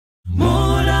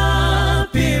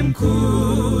Murapi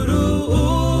mkuru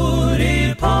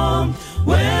uripo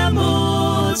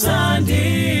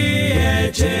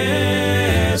wemuzandie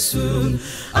Jesu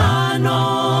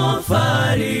anofarisa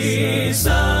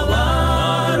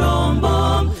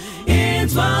warombo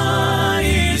inzwa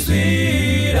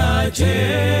izwira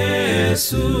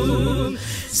Jesu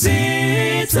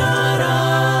zitara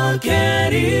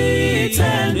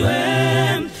keritendwe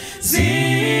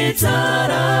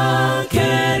zitara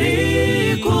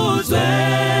kerikuzwe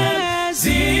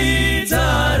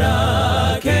zitara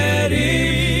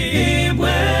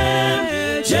kerimwe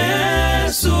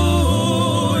Jesu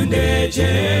nde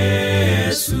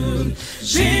Jesu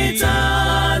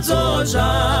zitazo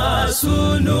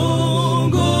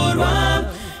zasunungurwa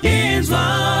inzwa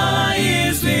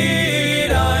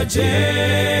izwira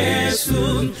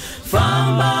Jesu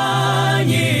famba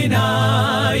nyina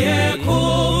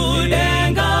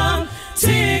yekudenga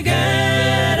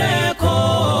tigere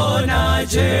kona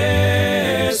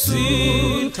Jesu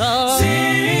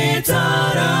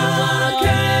zitara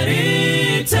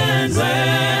keritendwe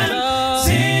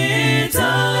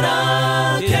zitara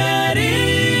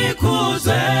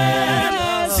kerikuzwe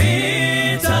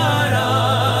zitara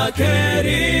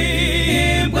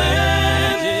kerimwe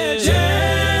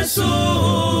Jesu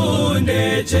nde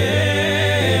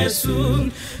Jesu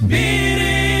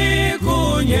biri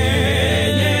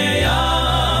kunyenye ya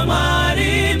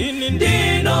mari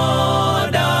ndino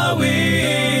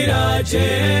dawira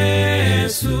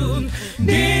Jesu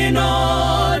ndino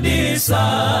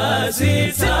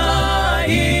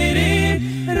disazitairi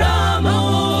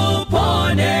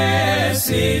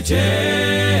ramuponesi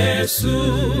Jesu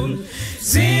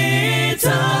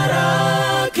zitara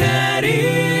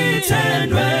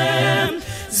keritendwe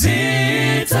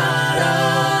zitara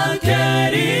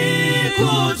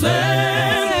kerikuzwe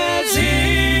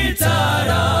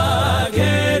zitara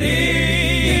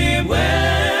kerimwe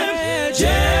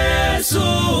Jesu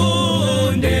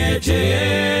nde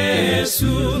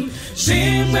Jesu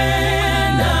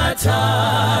zimwenda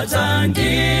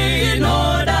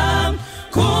tatanginoda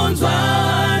kunzwa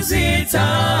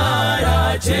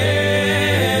zitara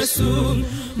Jesu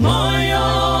moyo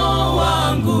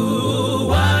wangu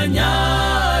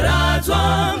wanyarazwa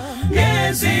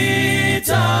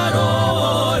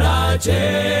ngezitarora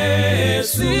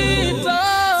Jesu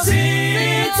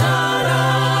zitara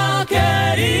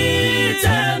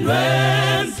keritendwe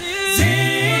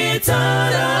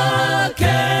zitara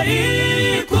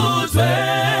kerikuzwe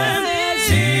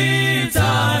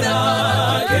zitara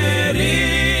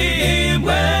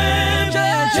kerimwe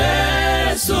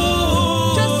Jesu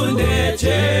nde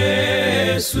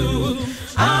Jesu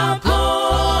apo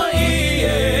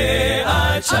iye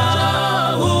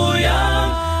achauya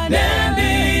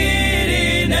nembiri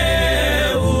ne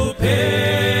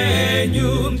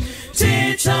upenyu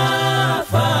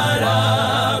tichafara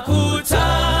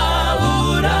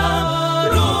kutaura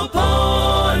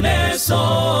ruponeso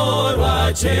rwa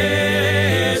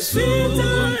Jesu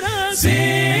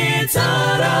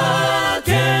zitara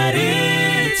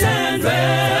keritendwe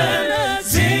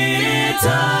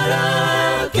zitara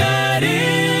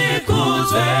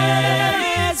kerikuzwe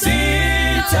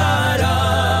zitara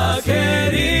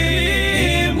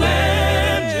kerimwe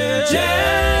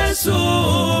Jesu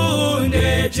nde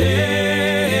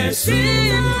Jesu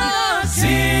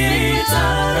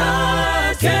zitara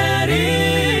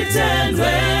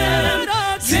keritendwe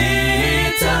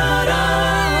zitara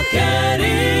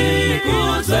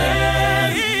kerikuzwe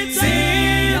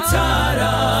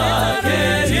zitara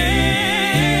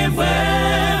kerimwe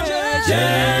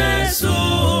Jesu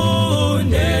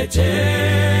nde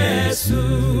Jesu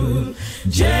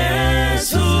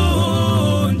Jesu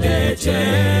nde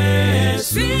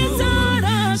Jesu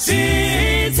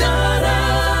zitara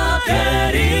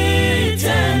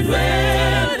keritendwe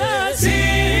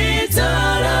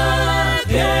zitara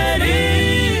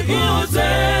kerikuzwe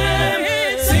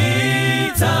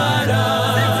zitara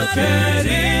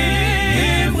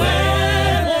kerimwe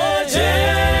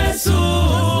Jesu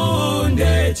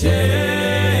nde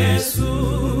Jesu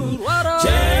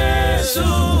Jesu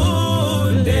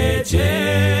nde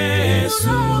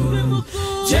Jesu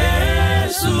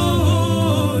Jesu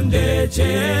nde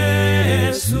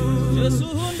Jesu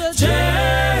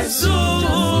Jesu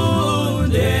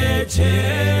nde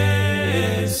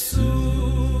Jesu.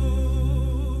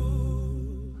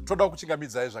 Toda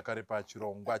kuchingamidza zvakare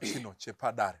pachirongwa chino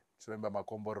chepadare chinomba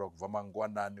makomborero kubva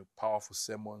mangwanani, powerful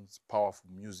sermons,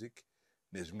 powerful music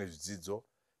nezvimwe zvidzidzo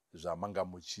zvamanga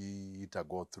muchiita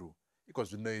go through. Iko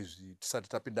zvino izvi tisati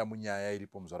tapinda munyaya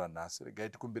iripo muzuva ranhasi, regai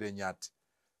tikumbire Nyati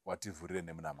wativhurire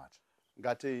nemunamato.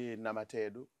 Ngati namate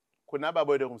edu kuna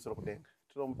baba wedu kumusoro kudenga.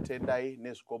 tinomutendai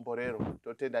nezvikomborero,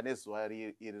 totenda nezuva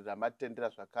iri ramatendera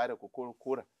zvakare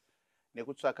kukurukura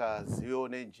nekutsvaka zivo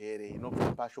nenjere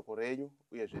inobva pashoko renyu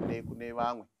uyezve nei kune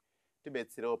vamwe.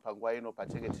 Tibetserewo panguva ino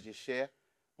patinenge tichisheya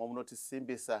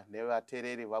momunotisimbisa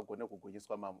nevateereri vagone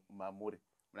kugwinyiswa mamuri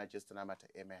muna Jesu namata.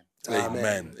 Amen.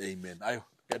 Amen. Amen. Ayo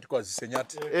ngatikwazise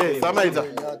nyati. Samaita.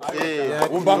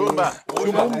 Umba.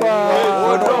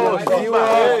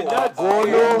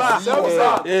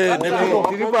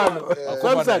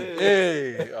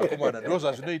 Akomana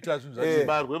ndoza zvinoita zvinhu zvacho.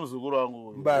 Mbarwe muzukuru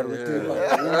wangu. Mbarwe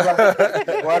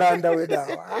waranda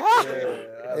wedawa.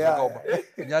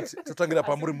 Nyati totangira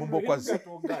pamuri mumbo kwazi.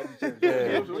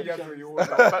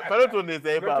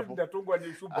 Panotonesa ipapo.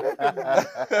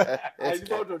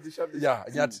 Ya,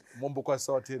 nyati mumbo kwazi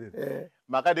sawateereri.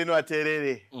 Makadini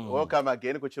wateereri. Welcome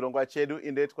again kuchirongwa chedu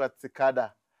inoitwa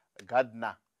Tsikada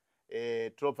Gardener.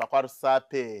 Tobva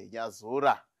kwaRusape,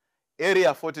 Nyazura.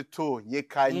 Area 42,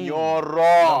 nyika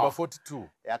nyoro. Number 42.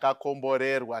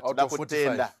 Yakakomborerwa. Tida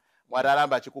kutenda. Mwari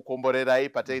aramba achikukomborerai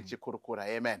patei tichikurukura.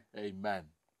 Amen. Amen.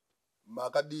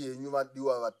 Makadi yenyu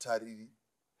vadiwa vatariri.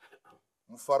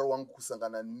 Mufaro wangu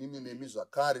kusangana nimi nemi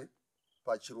zvakare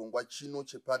pachirongwa chino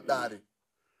chepadare.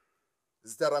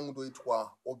 Zita rangu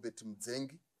ndoitwa Obet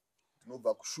Mudzengi.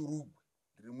 Ndinobva kuShurugwe.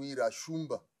 Ndiri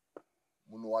muIrashumba,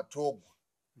 munhu waTogwa,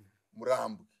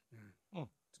 Murambwe.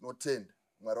 Tinotenda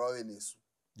Mwari wave nesu.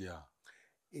 Yeah.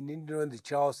 Ini ndinonzi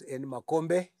Charles N.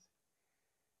 Makombe.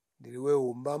 Ndiri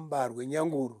weHumba Mbarwe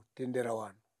Nyanguru, tendera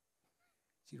wano.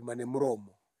 Chirima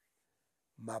nemuromo.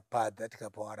 Mapadha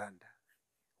tikapa waranda.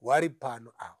 Wari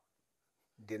pano awo.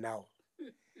 Ndinawo.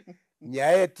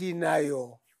 Nyaya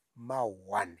yatinayo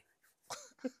ma1.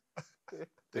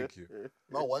 Thank you.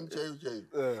 Ma1 chayo.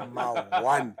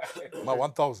 Ma1.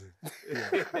 Ma1000.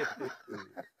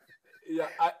 Yeah,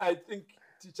 I think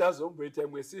tichazomboita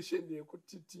imwe session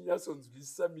yekuti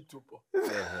tinyasonzwisisa mitupo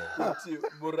kuti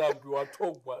murambi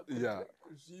waTogwa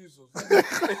zvizvo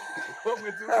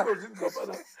vamwe tirikuzvinzwa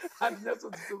pana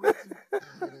handinyasonzwisisa kuti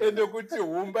ende kuti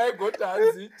Humba igoti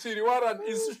hanzi chiri warani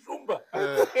isu shumba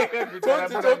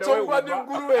tonzi totongwa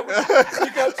nenguruve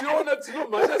tikationa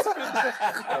tinomhanya speed.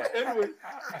 Anyway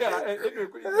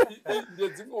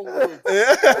ndedzimwe nguruve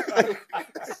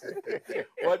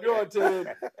wadiwa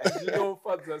wateereri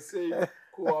zvinofadza sei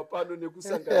kuwa pano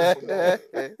nekusangana.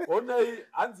 Honai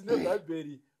hanzi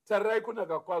neBhaibheri tarirai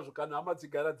kunaka kwazvo kana hama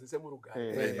dzigara dzese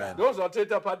murugare. Ndo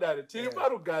zvatoita padare. Tiri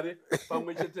parugare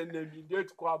pamwe chete nemi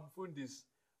ndoitwa mufundisi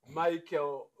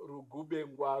Michael Rugube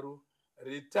Ngwaru,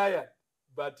 retired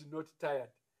but not tired.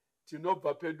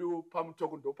 Tinobva pedu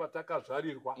pamutoko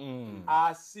ndopatakazvarirwa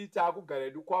asi taakugara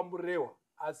edu kwaMurewa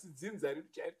asi dzinza redu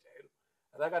chairo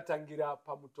rakatangira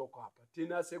pamutoko apa.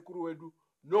 Tina sekuru wedu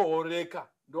nohoreka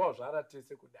ndozvara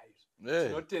tese kudaizvo.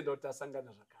 Tinotenda kuti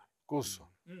tasangana zvakare. Kuso.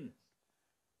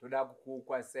 Toda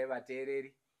kukwasai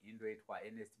vateereri. Indoitwa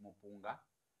Ernest Mupunga.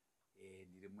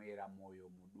 Ndiri muera moyo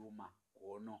muduma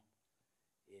gono.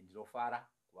 Ndinofara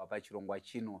kuva pachirongwa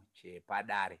chino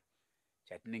chepadare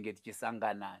chatinenge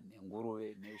tichisangana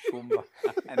nenguruve neshumba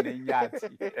nenyati.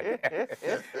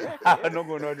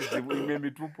 Anogona kuti imwe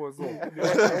mitupo so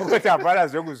kuti hapana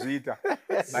zvekuzviita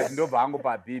but ndobva hangu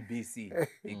paBBC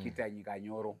ikita nyika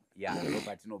nyoro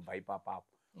ndobva tinobva ipapapo.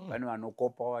 Pane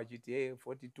vanokopa vachiti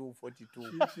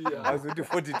 42 azoti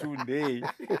 42 ndei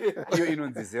iyo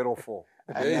inonzi 04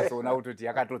 ainasoona kutoti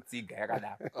yakatotsiga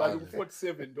yakadaro pari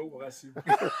 47 ndongo kasimba.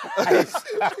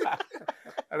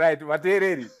 Right,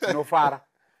 vateereri tinofara.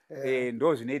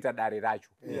 Ndo zvinoita dare racho.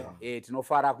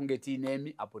 Tinofara kunge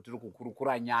tiinemi apo tiri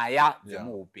kukurukura nyaya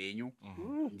dzemuupenyu.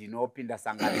 Ndinopinda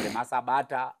sangano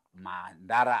remasabata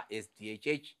Mandara SDA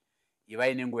Church.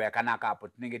 Ivai nenguva yakanaka apo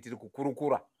tinenge tiri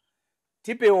kukurukura.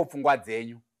 Tipewo pfungwa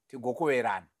dzenyu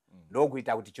tigokuverana.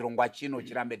 Ndokuita kuti chirongwa chino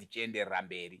chirambe tichienderera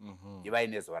mberi. Ivai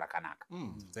nezuva rakanaka.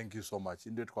 Thank you so much.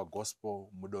 Indoitwa Gospel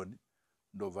Mudoni.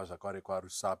 Ndobva zvakare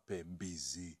kwaRusape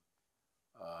Mbizi.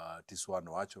 Tisu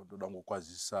vanhu vacho ndoda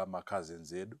ngokwazisa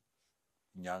macousins edu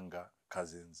Nyanga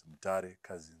cousins, Mutare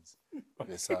cousins,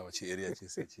 vesa vachiarea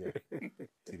chese chiya.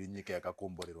 Tiri nyika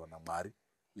yakakomborerwa naMwari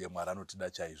uye Mwari anotida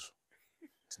chaizvo.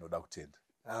 Tinoda kutenda.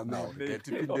 Amen.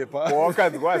 Tipinde pa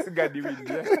wakadzwa asingadiwi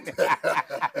ndiye.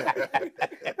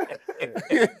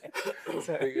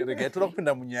 Rega toda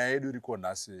kupinda munyaya yedu iriko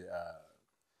nhasi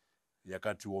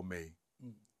yakati omei.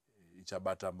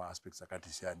 Ichabata maaspects akati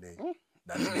siyanei.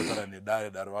 Ndinotara nedare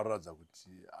varoradza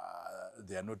kuti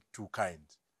they are not too kind.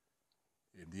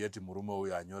 Ndiyeti murume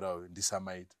uyu anyora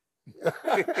ndisamaita.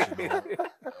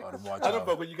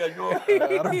 Anobva kunyika nyoro.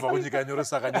 Anobva kunyika nyoro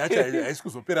saka nyacha haisi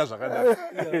kuzopera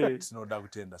zvakanaka. Tinoda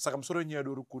kutenda. Saka musoro wenyaya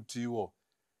yedu uri kutiwo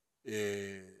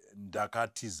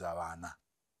Ndakatiza Vana.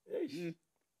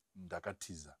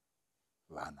 Ndakatiza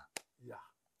Vana. Yeah.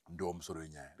 Ndo musoro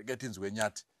wenyaya. Regai tinzwe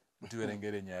nyati kuti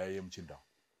verengere nyaya yemuchindau.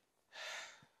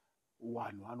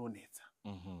 Vanhu vanonetsa.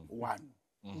 Mhm. Vanhu.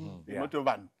 Mhm. Inoti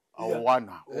vanhu. Yeah.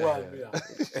 Awana. Yeah.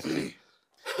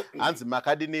 Hanzi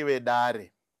makadini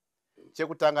vedare.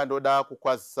 Chekutanga ndoda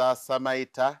kukwazisa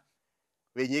samaita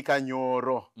venyika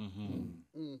nyoro.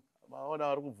 Maona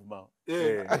vari kubvuma.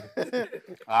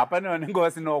 Hapana vanenge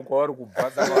vasinawo kwavari kubva.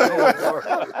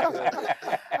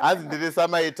 Hanzi ndiri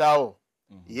samaitawo.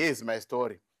 Here is my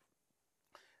story.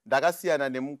 Ndakasiyana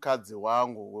nemukadzi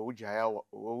wangu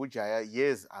weujaya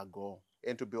years ago.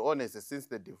 And to be honest, since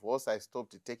the divorce, I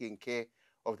stopped taking care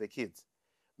of the kids.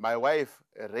 My wife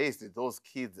raised those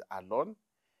kids alone,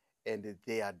 and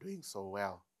they are doing so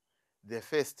well. The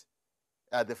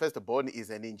firstborn is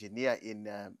an engineer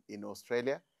in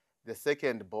Australia. The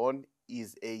secondborn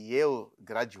is a Yale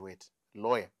graduate,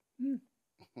 lawyer.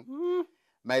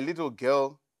 My little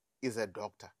girl is a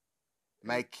doctor.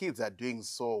 My kids are doing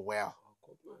so well.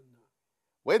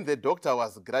 When the doctor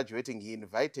was graduating, he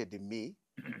invited me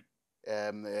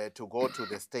to go to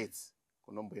the States.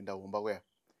 To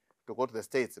go to the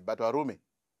States. But warume,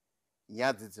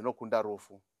 nyadzi dzinokunda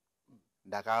rufu.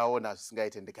 Ndakaona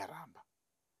zvisingaite ndikaramba.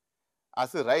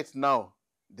 Asi right now,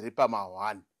 ndiri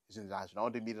pama1.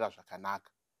 Zvinoondimirira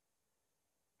zvakanaka.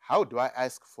 How do I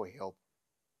ask for help?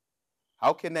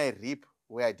 How can I reap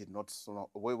where I did not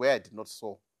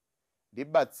sow?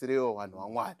 Ndibatsirewo vanhu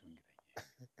vaMwari.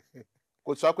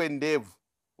 Kutsva kwendebvu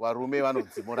varume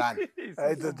vanodzimurana.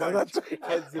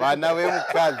 Vana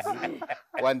vemukadzi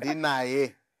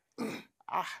wandinaye.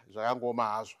 Zvakangoma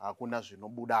hazvo, hakuna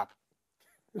zvinobudapo.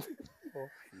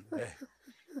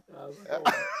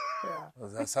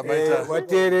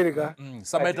 Waterereka.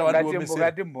 Samaita vanhu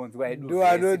ngatimbonzwa edu. Ndo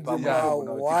anodzi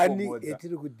ma1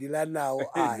 etiri kudhila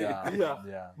nawo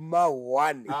aya.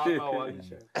 Ma1.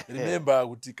 Remember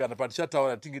kuti kana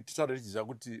patichataura titaure tichiziva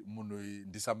kuti munhu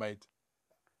ndisamaita.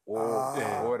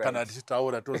 Kana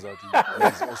tichitaura toziva kuti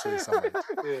is also Samaita.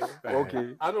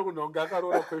 Okay. Anokunonga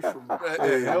akarora kweshuma.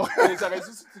 Saka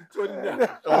isusu titori nayo.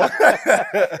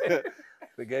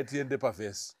 Regai tiende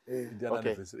pavhesi.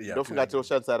 Ndofunga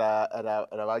tinoshandisa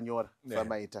ravanyora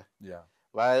Samaita.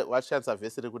 Vachishandisa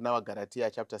vhesi riri kuna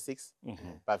Galatians chapter 6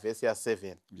 pavhesi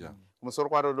ya7. Kumusoro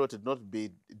kwaro ndoti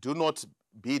do not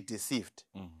be deceived.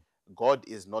 God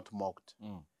is not mocked.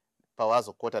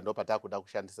 Pawazokota ndo patakuda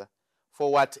kushandisa.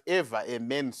 For whatever a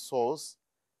man sows,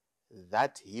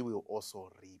 that he will also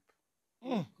reap.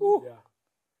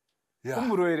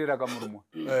 Kumuroerera kamurumo.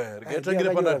 Regai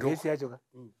tangire pana doko. Vhesi yacho ka.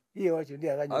 Iye wacho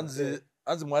ndiye akanyora.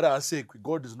 Anzi Mwari hasekwi.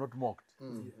 God is not mocked.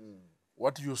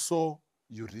 What you sow,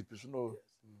 you reap.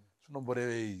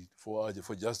 Zvinomborevei for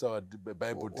just our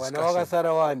Bible discussion. Wana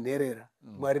wakasara wanherera.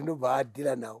 Mwari ndobva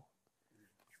adhila nawo.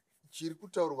 Chiri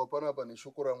kutaurwa panapa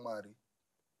neshoko raMwari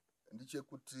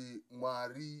ndechekuti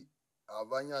Mwari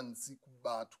havanyanzi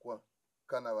kubatwa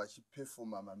kana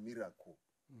vachipefoma mamiracle.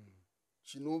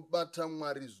 Chinobata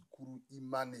Mwari zvikuru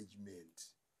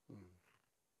imanagement.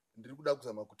 Ndiri kuda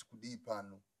kuzama kuti kudii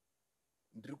pano.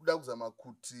 Ndiri kuda kuzama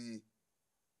kuti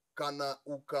kana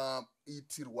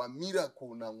ukaitirwa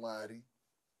miracle naMwari,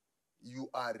 you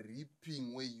are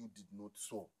reaping where you did not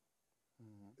sow.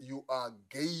 You are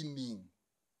gaining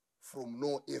from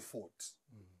no effort.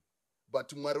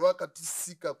 But Mwari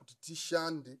vakatisika kuti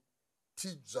tishande,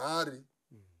 tidzvare,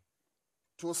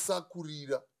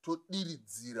 tosakurira,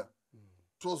 todiridzira,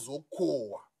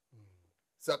 tozokohwa.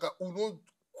 Saka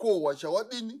unokohwa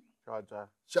chawadini?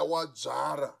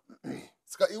 Chawadzvara.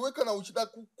 Saka iwe kana uchida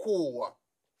kukohwa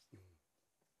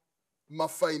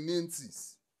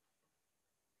mafinances,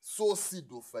 sow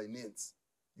seed of finance.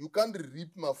 You can't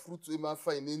reap fruits of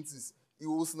finances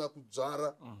iwe usina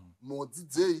kudzvara modzi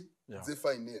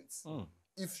dzefinance.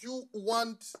 If you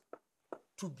want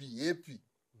to be happy,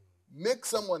 make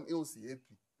someone else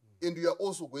happy, and you are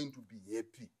also going to be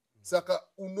happy. Saka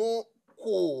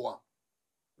unokohwa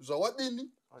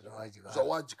zvawadini?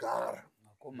 Zvawadyara.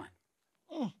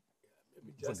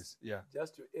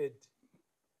 Just to add,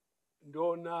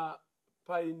 ndona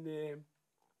paine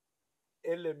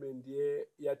element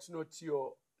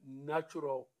yatinotiyo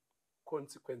natural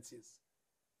consequences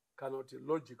kana kuti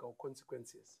logical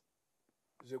consequences.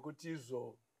 Zvekuti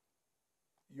izvo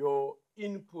your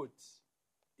input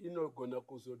inogona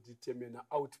kuzodetermina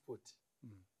output.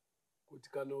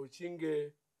 Kuti kana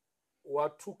uchinge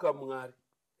watuka Mwari,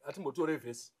 hatimbotore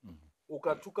vhesi,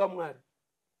 ukatuka Mwari,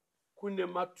 kune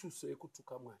matuso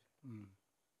ekutuka Mwari.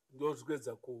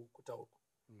 Ndozvikuedza kutaurwa.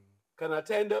 Kana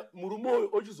taenda murume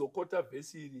ochizokota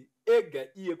vhesi iri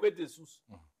ega iye kwete susu.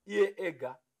 Iye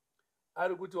ega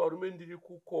ari kuti varume ndiri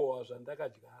kukohwa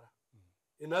zvandakadyara.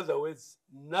 In other words,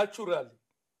 naturally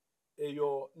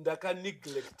eyo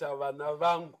ndakaneglecta vana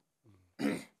vangu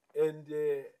and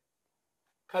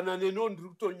kana neno ndiri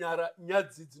kutonyara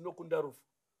nyadzi dzinokunda rufu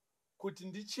kuti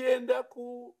ndichienda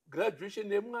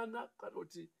kugraduation yemwana kana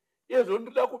kuti izvo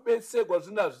ndoda kubetserwa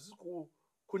zvinhu hazvisi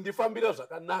kundifambira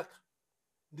zvakanaka,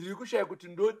 ndiri kushaya kuti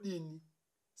ndodini.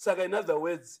 Saka in other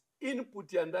words,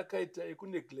 input yandakaita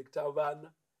yekuneglecta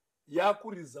vana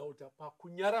yakuresulta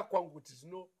pakunyara kwangu kuti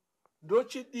zvino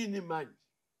ndochidini manje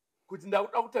kuti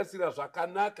ndakuda kutarisira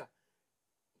zvakanaka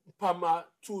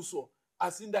pamatuso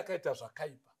asi ndakaita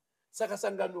zvakaipa. Saka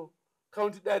sangano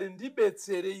kaundi dare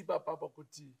ndibetsere ipapapa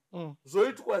kuti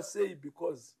zoitwa sei,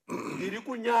 because ndiri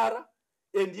kunyara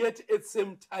and yet at the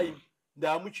same time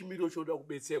ndamuchimiro choda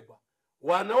kubetserwa.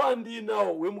 Wana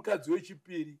wandinawo wemukadzi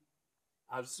wechipiri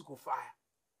hazvisi kufaya,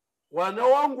 wana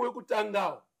wangu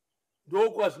wekutangawo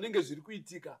ndokwa zvinenge zviri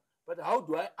kuitika, but how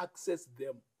do I access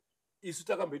them? Isu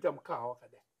takamboita mukaha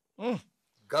wakadai.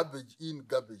 Garbage in,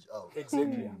 garbage out.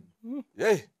 Exactly.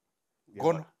 Hey,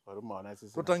 gono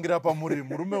totangira pamuri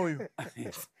murume uyu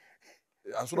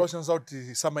ansoda kushandisa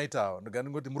kuti samaita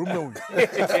ndingati murume uyu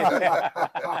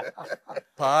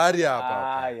paari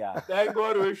apa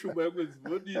daingori weshumba yekwedzi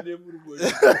vodine murume uyu.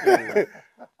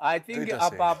 I think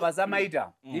apa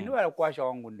samaita ndinowana kwasha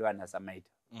wangu ndivana samaita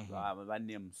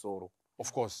vane musoro.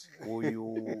 Of course.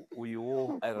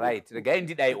 Uyu right regai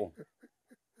ndidaiwo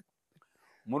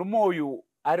murume uyu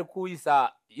ari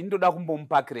kuisa indoda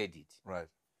kumbomupa credit, right,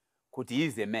 kuti he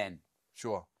is a man.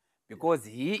 Sure. Because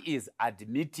he is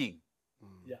admitting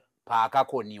Yeah.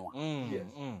 paakakoniwa.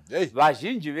 Yes.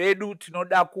 Vazhinji vedu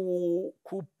tinoda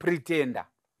kupretenda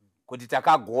kuti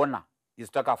takagona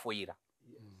isu takafoira.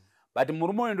 But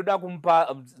murume uyu ndoda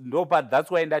kumupa ndopa,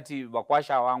 that's why ndati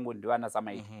vakwasha wangu ndivana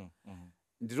samaita.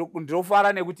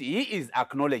 Ndirofara nekuti he is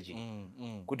acknowledging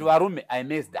kuti varume I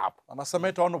messed up.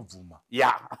 Anasamaita vanobvuma.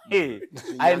 Yeah.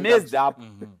 I messed up.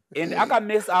 And aka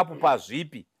mess up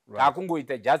pazvipi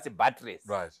akungoita just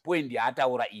buttress point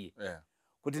yaataura iye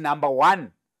kuti number 1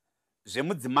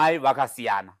 zvemudzimai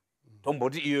vakasiyana,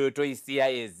 tomboti iyoyo toisiya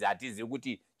as hatizivi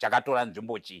kuti chakatora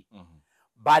nzvimbo chii.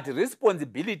 But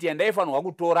responsibility yandaifanirwa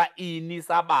kutora ini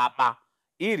sababa,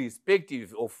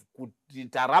 irrespective of kuti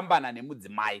tarambana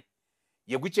nemudzimai,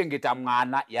 yekuchengeta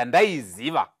mwana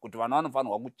yandaiziva kuti vana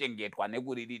vanofanirwa kuchengetwa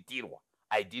nekuriritirwa,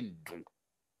 I didn't do.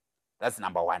 That's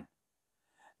number 1.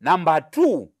 Number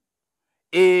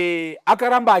 2,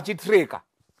 akaramba achitreka,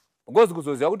 because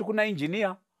kuzoziva kuti kuna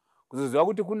engineer, kuzoziva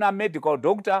kuti kuna medical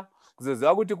doctor,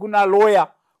 kuzoziva kuti kuna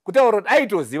lawyer, kutaura kuti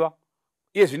aitoziva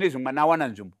iye zvinezvi mwana awana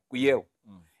nzvimbo kuyero.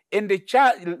 And the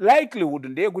likelihood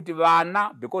ndeyekuti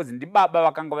vana, because ndi baba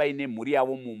vakanga vaine mhuri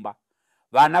yavo mumba,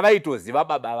 vana vaitoziva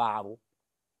baba vavo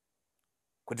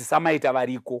kuti samaita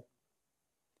variko,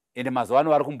 ende mazuva ano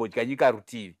vari kumbodya nyika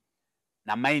rutivi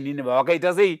namainini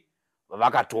vavakaita sei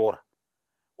vavakatora.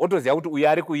 Otoziva kuti uyu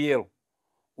ari kuyero,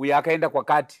 uyu akaenda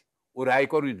kwakati, uri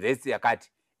aiko university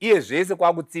yakati, iye zvese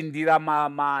kwakutsindira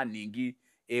manhingi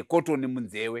ekotoni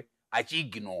munzewe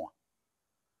achiignowa.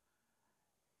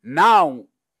 Now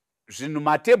zvinhu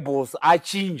matables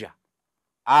achinja,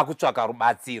 akutsvaka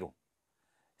rubatsiro.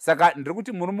 Saka ndiri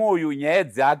kuti murume uyu nyaya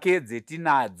dzake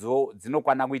dzetinadzo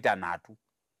dzinokwana kuita 3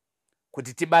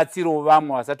 kuti tibatsirewo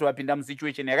vamwe vasati vapinda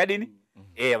musituation yakadini,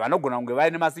 vanogona kunge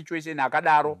vaine masituation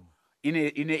akadaro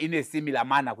ine similar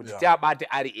mana kuti tiabate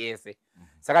ari ese.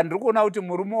 Saka ndiri kuona kuti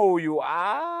murume uyu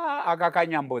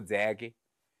akakanyambodza yake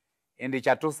ende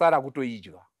chatosara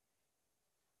kutoidya.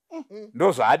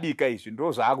 Ndo zvaabika izvi,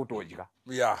 ndo zvaakutodya.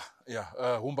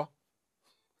 Humba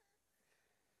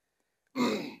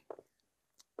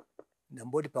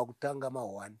ndamboti pakutanga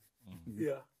ma1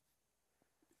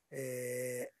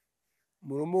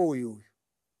 murume uyu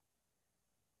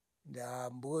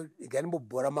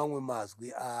ndambobhora mamwe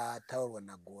mazwi ataurwa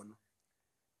naGono,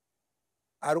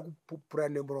 ari kupupura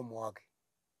nemuromo wake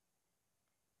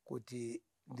kuti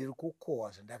ndiri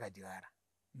kukohwa zvandakadyara.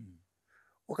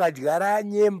 Ukadyara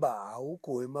nyemba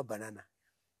haukohwi mabhanana,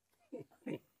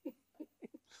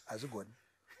 hazvigoni.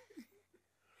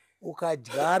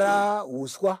 Ukadyara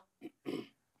uswa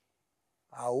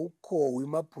haukohwi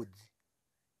mapudzi,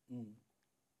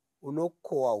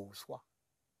 unokohwa uswa.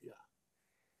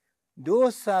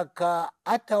 Ndosaka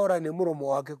ataura nemuromo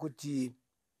wake kuti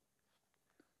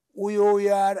uyo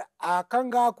uya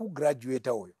akanga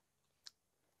akugraduata uyo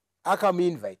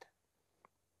akamuinvita,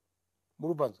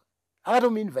 murupanzwa,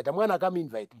 akatomuinvita, mwana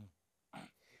akamuinvita.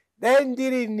 Dai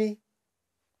ndirini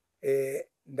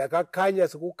ndakakanya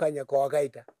sekukanya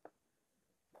kwawakaita.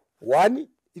 1,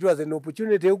 it was an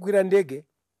opportunity yekukwira ndege.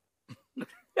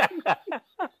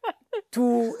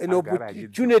 to an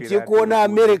opportunity yekuona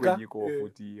America.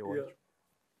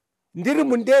 Ndiri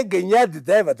mundege nyadzi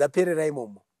dzaibva dzaperera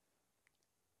imomo.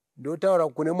 Ndotaura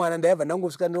kune mwana ndaibva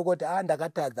ndangosvika ndinokoti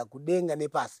ndakatadza kudenga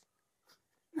nepasi.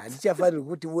 Handichafanirwi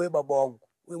kuti uwe baba wangu,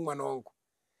 uwe mwana wangu.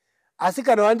 Asi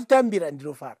kana wanditambira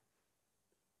ndinofara.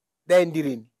 Dai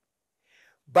ndirini.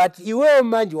 But iwewe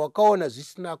manje wakaona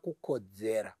zvisina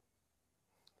kukodzera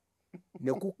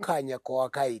nekukanya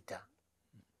kwawakaita.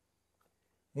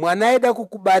 Mwana aida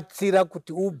kukubatsira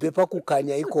kuti ubve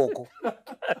pakukanya ikoko.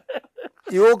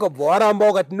 Iwe ukabva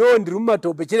waramba ukati no ndiri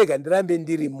mumatope chirega ndirambe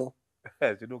ndirimo.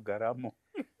 Zvinogaramo.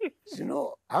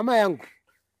 Zvino hama yangu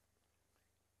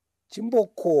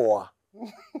chimbokohwa.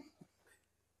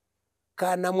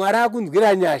 Kana Mwari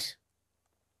akunzwira nyasha.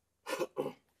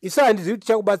 Isa handizivi kuti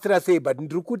chakubatsira sei, but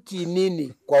ndiri kuti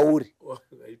inini kwauri.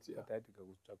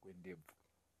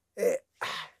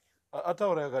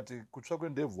 Ataura akati kutsva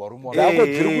kwendebvu warumwa. Dzako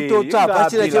dziri kutotsa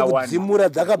pachina chekudzimura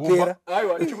dzakapera.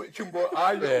 Aiwa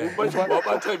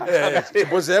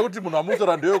Chimboziva kuti munhu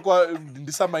amutora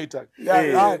ndisamaita.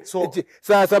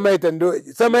 Samaita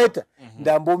samaita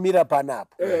ndambomira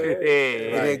panapa.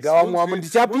 Rega wamwe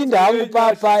ndichapinda hangu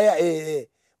papaya.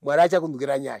 Mwari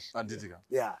achakunzwira nyasha. Anditika.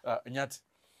 Nyati.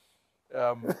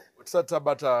 Tisati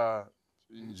tabata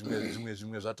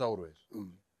zvimwe zvataurwa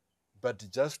izvi. But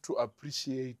just to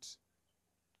appreciate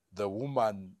the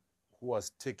woman who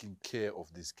was taking care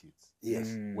of these kids. Yes.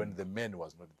 When the man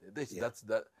was not there.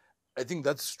 I think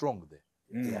that's strong there.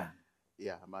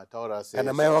 Yeah, mataura says.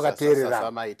 Kana mai wakateerera.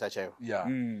 Samaita chayo. Yeah.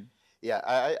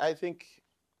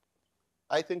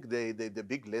 I think the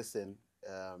big lesson,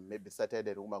 maybe started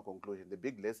at Uma conclusion. The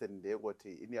big lesson they got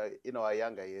in our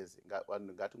younger years,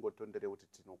 ngatingotondere kuti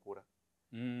tinokura.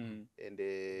 And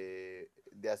there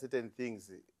are certain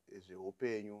things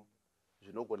zveupenyu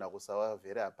zvinogona kusawa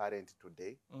very apparent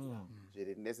today.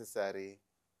 Zviri necessary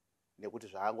nekuti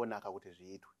zvaangonaka kuti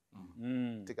zviitwe.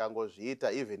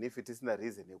 Tikangozviita even if tisina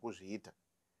reason yekuzviita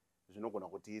zvinogona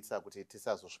kutiitsa kuti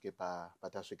tisazosvike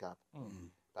patasvika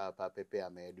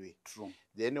papepehama yedu iyi.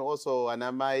 Then also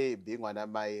anamai, being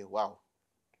anamai, wow,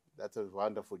 that's a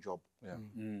wonderful job.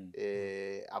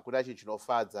 Hakuna chinhu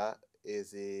chinofadza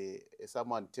as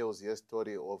someone tells your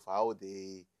story of how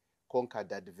they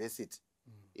conquered adversity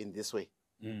in this way.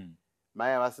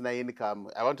 Maya vasina income.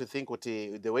 I want to think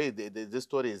the way this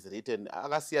story is written,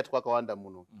 akasiya kwakawanda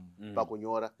munhu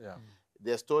pakunyora.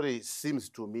 The story seems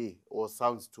to me or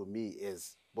sounds to me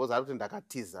as because ari kuti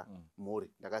ndakatiza mhuri,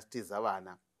 ndakatiza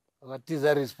vana.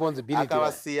 Akatiza responsibility.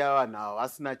 Akavasiya vanhu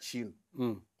vasina chinhu.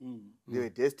 They were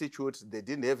destitute, they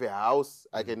didn't have a house.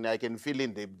 I can fill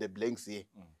in the blanks here.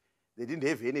 They didn't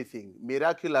have anything.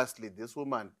 Miraculously, this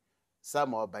woman,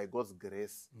 somehow by God's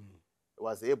grace,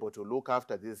 was able to look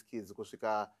after these kids.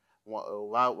 I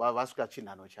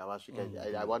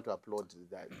want to applaud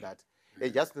that.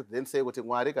 And just then say,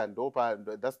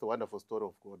 that's the wonderful story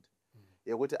of God.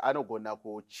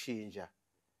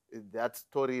 That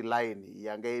storyline,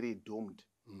 yanga doomed.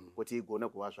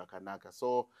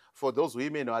 So for those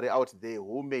women who are out there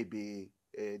who may be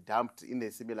dumped in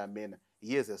a similar manner,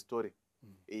 here's a story.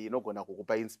 Inogona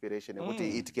kukupa inspiration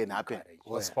yekuti it can happen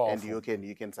and you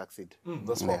can succeed.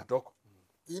 That's powerful, Doc.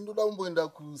 Indoda kumboenda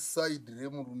kuside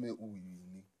remurume uyu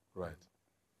ini. Right.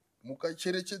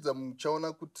 Mukacherechedza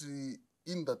muchaona kuti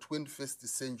in the 21st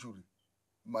century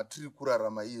matiri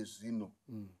kurarama iye zvino,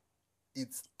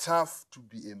 it's tough to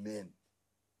be a man.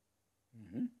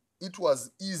 It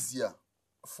was easier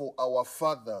for our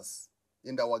fathers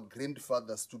and our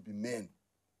grandfathers to be men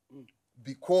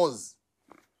because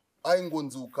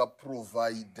aingonzi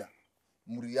ukaprovida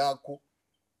mhuri yako,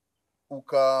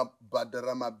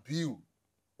 ukabhadhara mabhill,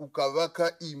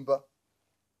 ukavaka imba,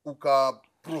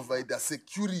 ukaprovida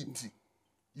security,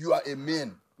 you are a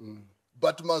man.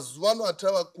 But mazuvano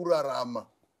atava kurarama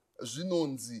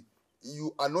zvinonzi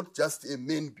you are not just a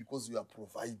man because you are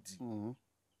providing.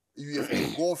 You have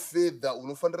to go further.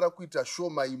 Unofanira kuita show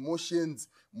my emotions.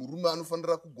 Murume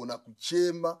anofanira kugona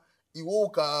kuchema. Iwo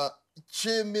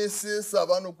ukachemesesa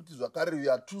vanokuti zvakare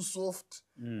you are too soft.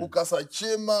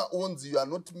 Ukasachema onzi you are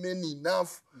not man enough.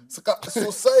 Saka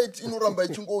society inoramba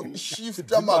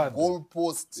ichingoshift ma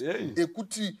goalpost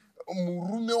ekuti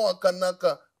murume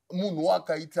wakanaka munhu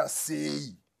wakaita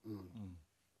sei.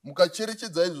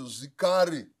 Mukacherechedza izvo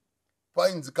zvikare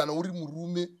painzi kana uri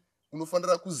murume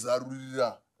unofanira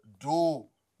kuzarurira door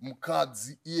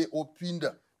mukadzi iye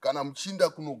opinda, kana muchinda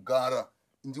kunogara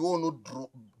ndiwo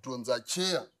unodhonza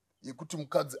chair yekuti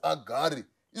mukadzi agare.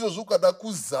 Izvozvo ukada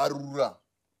kuzarura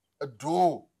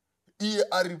door iye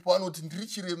aripo anoti ndiri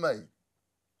chirema here.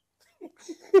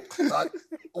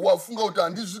 wafunga kuti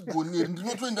handizvigoneri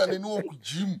ndinotoenda neniwo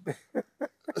kujimu.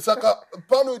 Saka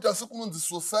panoita sekunonzi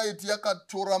society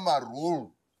yakatora marole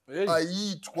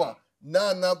aiitwa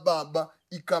nana baba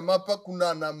ikamapa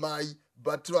kunana mai,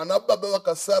 but vana baba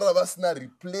vakasara vasina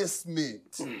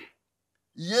replacement.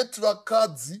 Yet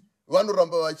vakadzi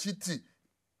vanoramba vachiti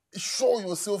show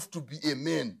yourself to be a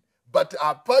man, but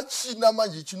hapachina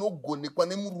manje chinogonekwa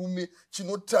nemurume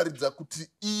chinotaridza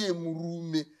kuti iye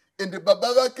murume. Ende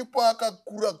baba vake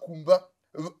paakakura kumba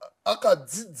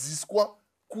akadzidziswa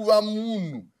kuva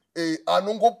munhu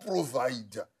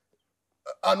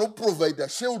anoprovida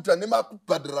shelter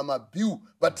nemakubhadhara mabill,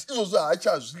 but izvozvo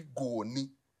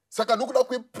haachazvigoni. Saka nokuda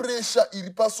kwepressure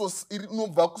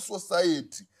inobva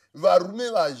kusociety, varume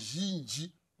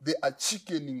vazhinji they are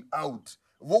chickening out.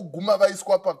 Voguma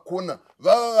vaiswa pakona,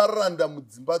 vava varanda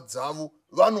mudzimba dzavo,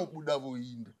 vanobuda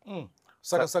voinda.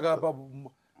 Saka apa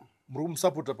muri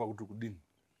kumusapota pakuti kudini?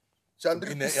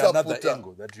 Chandiri another kusapota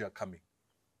angle that you are coming.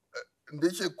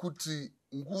 ndechekuti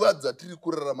nguva dzatiri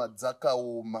kurarama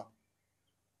dzakaoma.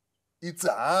 It's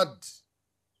hard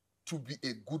to be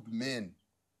a good man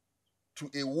to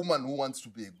a woman who wants to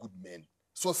be a good man.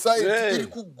 Society iri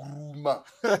kuguruma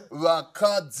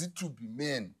vakadzi to be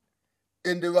men,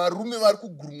 and varume vari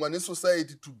kugurumwa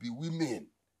nesociety to be women.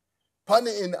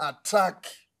 Pane an attack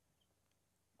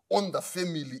on the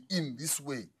family in this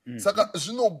way. Saka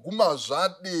zvinoguma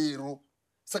zvadero.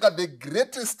 Saka the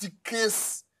greatest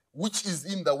case which is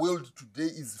in the world today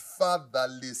is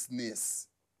fatherlessness.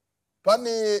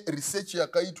 Pane research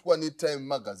yakaitwa neTime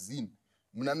magazine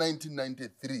muna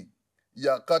 1993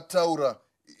 yakataura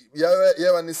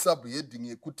yava nesubheading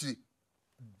yekuti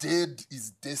dead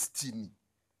is destiny.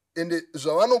 And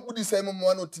zvavanobudisa imomo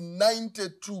vanoti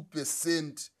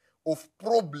 92% of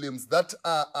problems that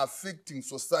are affecting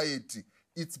society,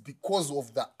 it's because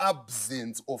of the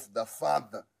absence of the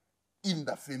father in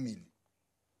the family.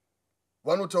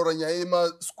 Vanotaura nyaya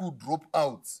yema-school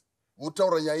dropouts,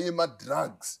 votaura nyaya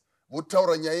yema-drugs,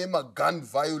 votaura nyaya yema-gun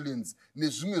violence,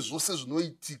 nezvimwe zvose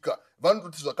zvinoitika.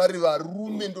 Vanototi zvakare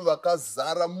varume ndo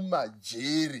vakazara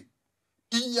mumajere.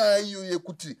 Inyaya iyo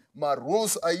yekuti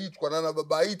maroles aiitwa nana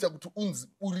baba aiita kuti unzi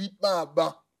uri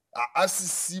baba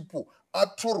asisipo,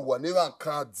 atorwa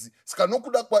nevakadzi. Saka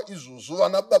nokuda kwaizvozvo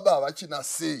vana baba havachina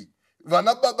sei.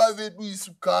 Vana baba vedu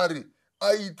isu kare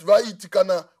vaiti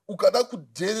kana ukada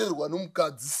kudhererwa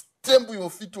nomukadzi, stamp your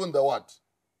feet on the what?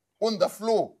 On the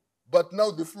floor. But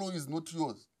now the floor is not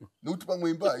yours. Nekuti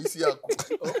pamwe imba haisi yako.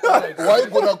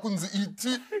 Waigona kunzi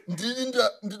iti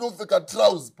ndinopfeka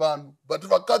trousers pano, but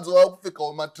vakadzi vava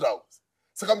kupfekawo matrousers.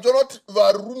 Saka muchiona kuti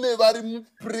varume vari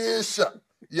mupressure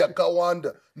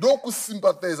yakawanda.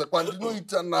 Ndokusympathize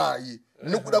kwandinoita naye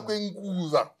nekuda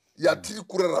kwenguva yatiri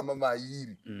kurarama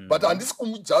mairi. But handisi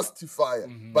kumujustify,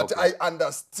 but I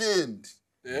understand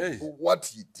what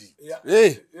he did.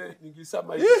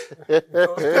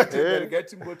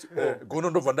 Gono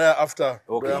ndobva ndaya after.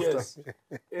 Yes.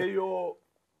 Eyo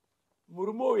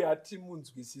murume uyu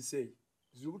hatimunzwisisei.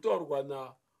 Zviri kutaurwa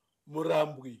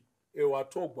naMurambwi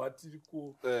watogwa tiri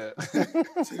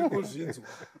kuzvinzwa.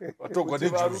 Kuti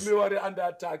varume vari under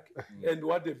attack and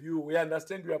what have you, we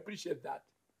understand, we appreciate that.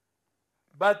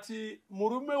 But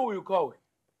murume uyu kawe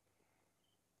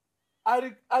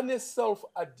ane self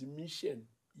admission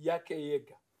yake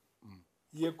yega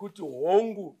yekuti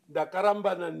hongu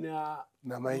ndakarambana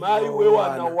namai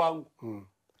wewana wangu,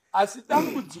 asi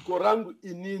dambudziko rangu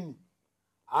inini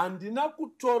handina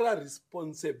kutora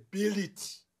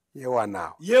responsibility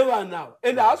yevanawo.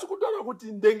 And haasi kutaura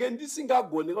kuti ndenge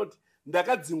ndisingagoni kuti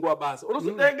ndakadzingwa basa.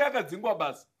 Unozodenge akadzingwa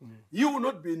basa, he will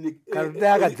not be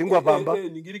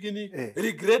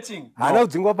regretting. Haana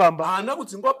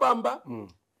kudzingwa pamba.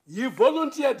 He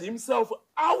volunteered himself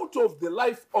out of the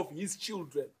life of his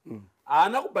children.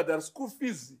 Haana kubhadhara school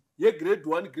fees grade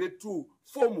 1, grade 2,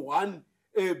 form 1,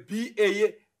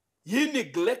 BA. He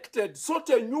neglected, sought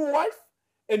a new wife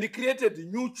and he created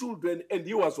new children, and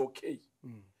he was okay.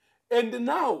 And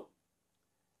now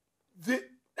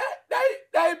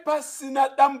dai pasina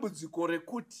dambudziko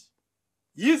rekuti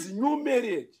his new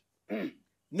marriage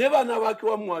nevana vake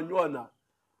vamwanywana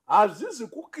hazvisi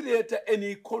kucreate an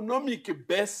economic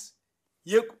base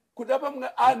yekuda pamwe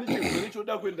ani chirwere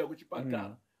choda kuenda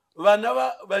kuchipatara,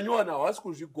 vana vanywana havasi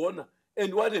kuzvigona,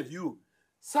 and what have you.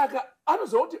 Saka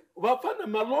anoziva kuti vapfana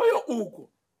maloyo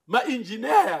uko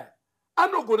mainjiniya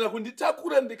anogona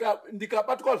kunditakura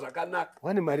ndikabatwa zvakanaka.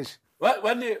 Vane mari.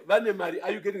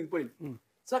 Are you getting the point?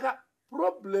 Saka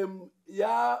problem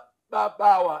ya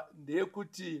babawa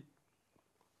ndeyekuti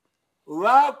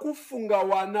vakufunga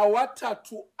wana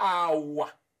watatu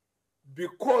awa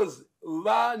because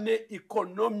vane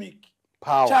economic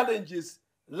challenges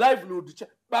livelihood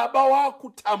baba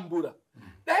wakutambura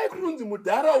dai kunonzi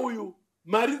mudhara uyu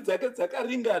mari dzake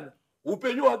dzakaringana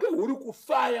upenyu hwake huri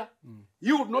kufaya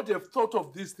he would not have thought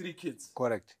of these 3 kids.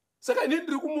 Correct. Saka ini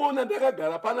ndiri kumuona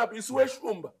ndakagara panapa isu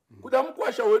weshumba kuda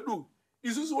mukwasha wedu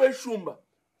isusu weshumba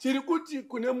tiri kuti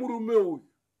kune murume uyu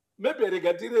maybe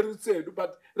rega tirerutsedu but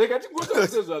rega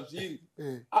tingotarise zvazviri.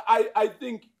 I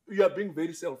think you are being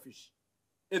very selfish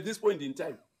at this point in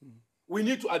time. We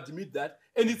need to admit that,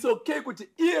 and it's okay kuti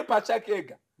iye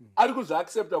pachakega ari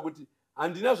kuzviaccepta kuti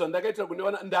handina zvandakaitira kune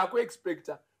vana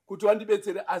ndakuexpecta kuti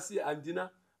wandibetsere asi handina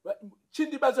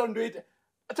chindibata ndoita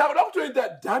takuda kutoita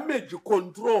damage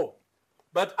control,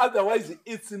 but otherwise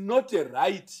it's not a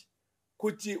right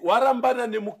kuti warambana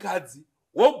nemukadzi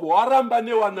wobva waramba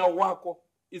newana wako.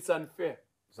 It's unfair.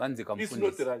 Zvanzika It's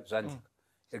not right. Zvanzika.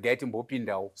 Regai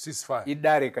timbopindawo. Ceasefire.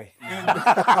 Idareka.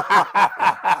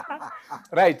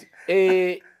 Right.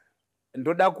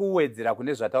 Ndoda kuwedzera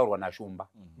kune zvataurwa naShumba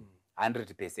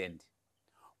 100%.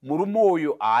 Murume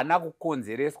uyu haana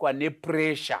kukonzereswa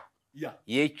nepressure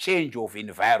yechange of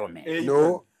environment.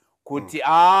 No. Kuti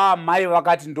mai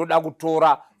vakati ndoda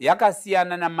kutora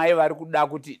yakasiyana namai vari kuda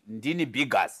kuti ndini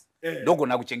biggest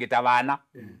ndogona kuchengeta vana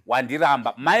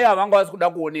wandiramba. Mai havanga vasi kuda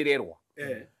kuonererwa.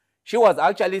 She was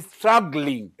actually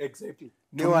struggling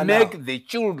to make the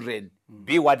children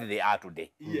be what they are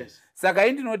today. Saka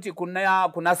indinoti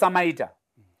kuna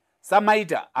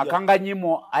Samaita akanga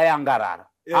nyimo ayangarara.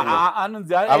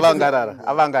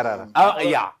 Avangarara.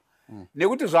 Yeah.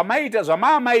 Nekuti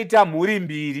zvamaamaita mhuri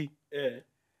mbiri.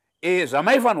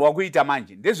 Zvamaifanirwa kuita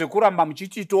manje ndezvekuramba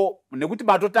muchichito nekuti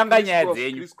matotanga nyaya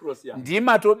dzenyu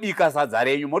ndimatobika sadza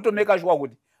renyu motomeka shuwa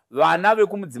kuti vana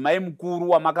vekumudzimai mukuru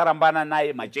wamakarambana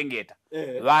naye machengeta,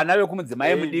 vana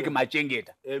vekumudzimai mudiki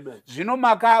machengeta. Zvino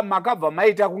makabva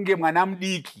maita kunge mwana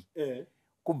mudiki,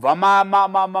 kubva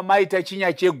maita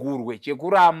chinya chegurwe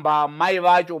chekuramba mai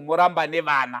vacho moramba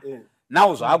nevana,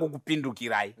 nawo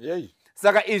zvakukupindukirai.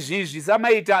 Saka izvi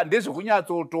Samaita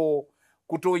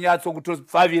kutonyatso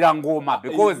ngoma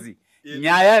because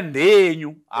nyaya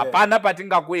ndenyu hapana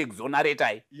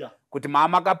patingakuexoneratai kuti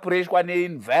mama kapureshwa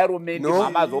neenvironment,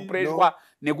 mama zopureshwa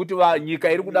nekuti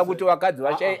nyika iri kuda kuti vakadzi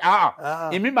vashai.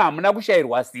 Imi hamuna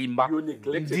kushayirwa simba,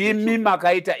 ndimi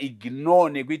makaita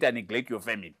ignore nekuita neglect your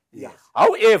family.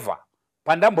 However,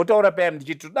 pandambotaura paya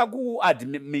ndichiti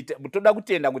toda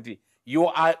kutenda kuti you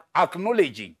are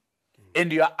acknowledging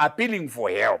and you are appealing for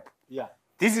help.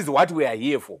 This is what we are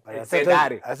here for.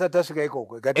 Asatasvika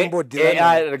ikoko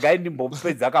regai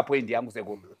ndimbopedza kapoint yangu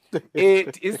sekuru.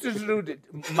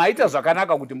 Maita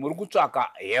zvakanaka kuti muri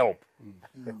kutsvaka help,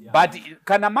 but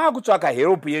kana maakutsvaka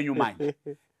help yenyu manje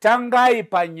tangai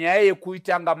panyaya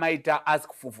yekuitanga maita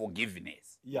ask for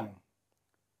forgiveness.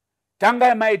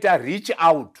 Tangai maita reach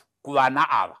out kuvana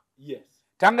ava.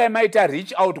 Tangai maita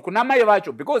reach out kuna mai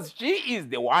vacho because she is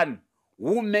the one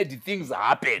who made things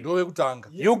happen.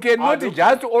 You cannot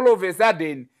just all of a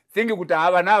sudden think kuti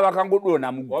vana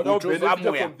vakangodonha muguto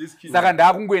somewhere. Saka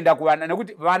ndakungoenda kuvana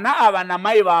nekuti vana ava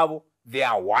namai vavo they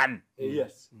are one.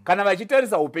 Kana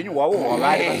vachitarisa upenyu hwavo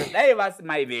hwavari dai vasi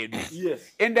mai vedu.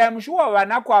 And I'm sure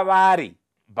vana kwavari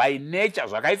by nature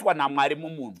zvakaiswa naMwari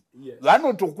mumunhu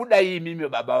vanotokudai imimi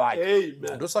baba vacho.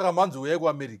 Ndosaka manzi uyai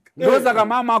kuAmerica. Ndosaka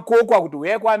mamakokwa kuti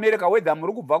uyai kuAmerica whether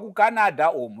muri kubva kuCanada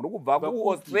or muri kubva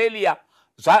kuAustralia.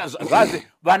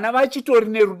 Vana vachitori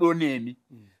nerudo nemi.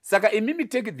 Saka imimi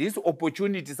take this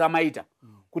opportunity Samaita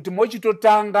kuti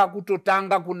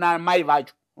kutotanga kuna mai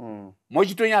vacho,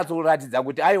 mochitonyatsoratidza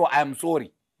kuti aiwa I am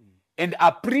sorry and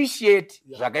appreciate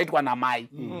zvakaitwa namai,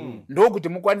 ndokuti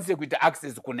mukwanise kuita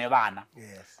access kune vana.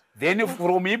 Then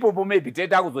from ipopo maybe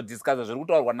teta kuzodiscussa zviri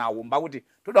kutaurwa naHumba kuti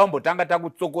toda kumbotanga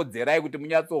takutsokodzerai kuti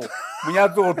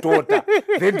munyatsotota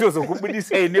then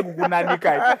tozokubudisai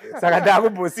nekukunanikai. Saka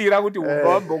ndakumbosiyira kuti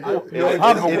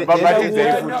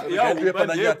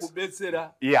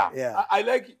kubetsera. I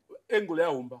like angle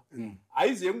yaHumba.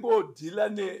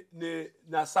 Haizengodhila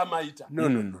naSamaita.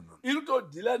 No. Iri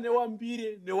kutodhila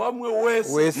newambire newamwe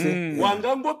wese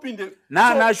wangangopinde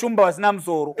naShumba vasina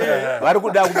musoro vari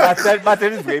kuda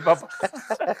kubatanidzwa ipapo.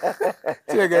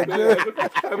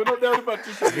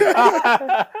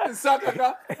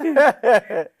 Saka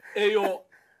eyo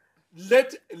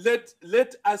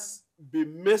let us be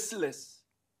merciless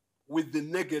with the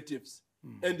negatives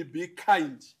and be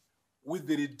kind with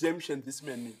the redemption this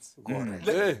man needs.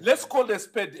 Let's call a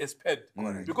spade a spade.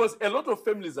 Because a lot of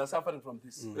families are suffering from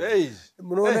this.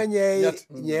 Munoona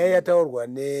nyaya yataurwa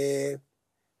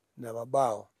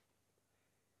nababao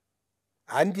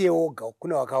handiye oga,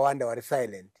 kuna wakawanda wari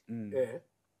silent,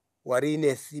 wari in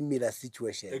a similar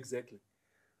situation. Exactly.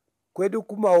 Kwedu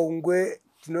kumaungwe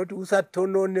tinoti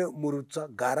usatonone murutsva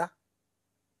gara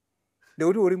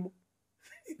nekuti urimo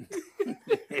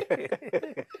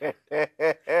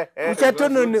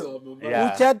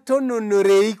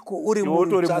uchatononoreiko uri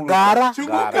murutsva gara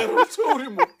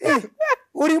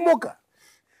urimo ka.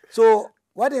 So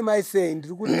what am I saying?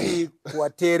 Ndiri kuti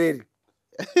kuvateereri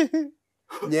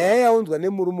nyaya yaunzwa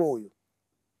nemurume uyu,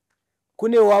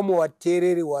 kune wamwe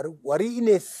vateereri wari in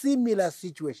a similar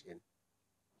situation.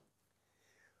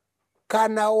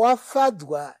 Kana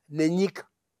wafadzwa nenyika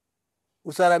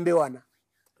usarambe wana.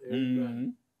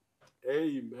 Amen.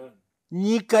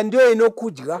 Nyika ndio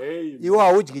inokudya, iwe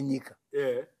haudyi nyika.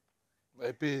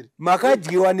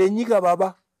 Makadyiwa nenyika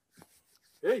baba.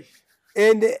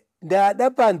 Ende ndada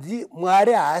panzi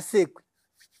Mwari haasekwi.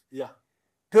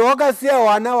 Pewakasiya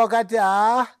wana wakati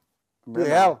to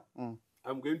hell.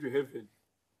 I'm going to heaven.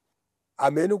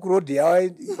 Amen kurodi yawa.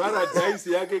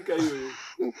 Paradise yake kayo.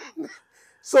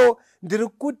 So ndiri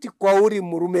kuti kwauri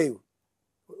murume uyu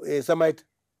Samaita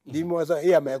ndimi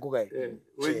wasa hama yako kai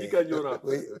wenyika nyora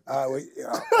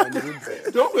ndiri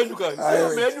ndokwenyuka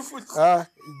meni futi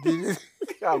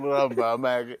kamuramba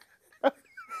hama yake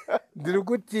ndiri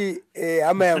kuti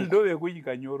hama yangu ndove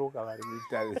kunyika nyoroka vari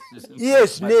kuita iye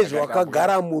zvinezvi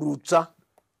wakagara murutsva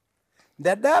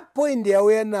ndada point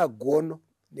yauya nagono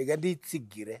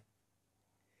ndikanditsigire.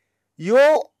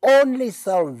 Your only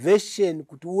salvation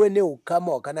kuti uwe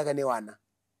neukama hwakanaka newana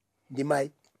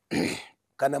ndimai.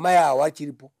 Kana mai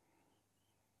hawachiripo,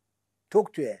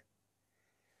 talk to her.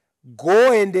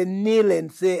 Go and kneel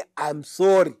and say I'm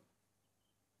sorry.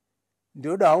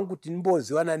 Ndinoda hangu kuti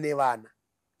ndimboziwana nevana.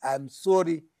 I'm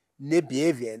sorry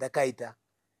nebehavior yandakaita.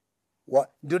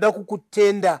 Ndinoda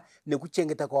kukutenda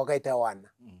nekuchengeta kwawakaita wana.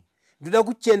 Ndinoda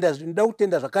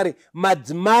kutenda zvakare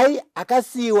madzimai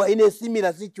akasiyiwa in a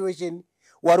similar situation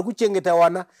wari kuchengeta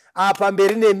wana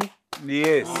pamberi nemi.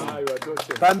 Yes.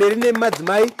 Pamberi nemi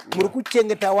madzimai muri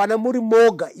kuchengeta wana muri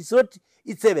moga.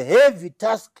 It's a heavy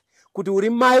task kuti uri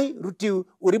mai rutivi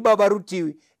uri baba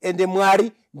rutivi ende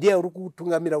Mwari ndiye uri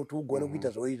kutungamira kuti ugone kuita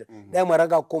zvoita. Dai Mwari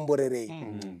akakomborerei.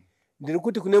 Ndiri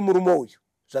kuti kune murume uyu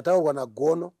zvataurwa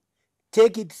nagono,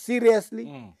 take it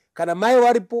seriously. Kana mai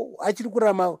waripo achiri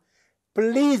kurama,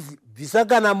 please bvisa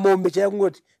kana mombe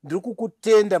chayakungoti ndiri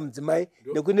kukutenda mudzimai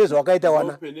nekune zvawakaita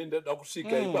wana.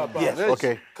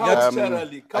 Okay.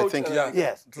 Culturally, I think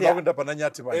tunakwenda pana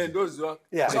nyati manje.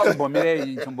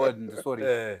 Chimbomirei sorry.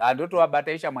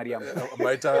 Ndotovabata ishamwari yangu.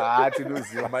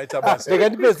 Maita basi.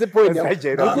 Ndikandipese point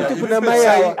kuti kuna mai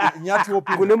awa nyati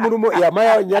wopi kune murume mai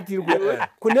awa nyati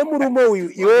kune murume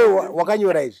uyu iwe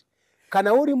wakanyora izvi.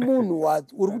 Kana uri munhu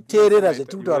uri kuteerera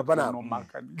zvetiri kutaura panapa,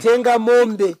 tenga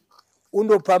mombe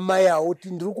undopa mai awo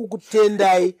kuti ndiri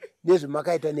kukutendai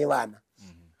nezvemakaita nevana.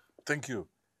 Thank you.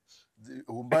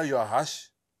 Humba, you are harsh,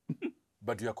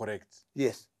 but you are correct.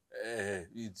 Yes.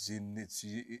 It's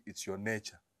your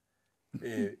nature.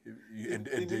 And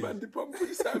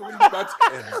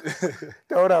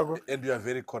you are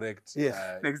very correct. Yes.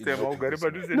 Next time I'll get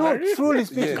about to No, truly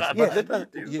speaking.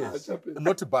 Yes.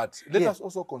 Not bad. Let us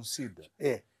also consider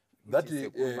that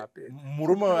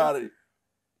Muruma,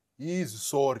 he is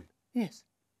sorry. Yes.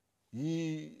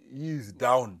 He is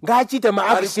down. Ngachita ma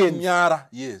action.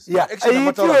 Yes.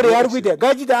 Action theory ari kuita.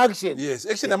 Ngachita action. Yes.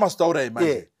 Action amastaura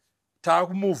imanje.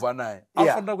 Takumove naye.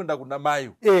 Afanda kwenda kuna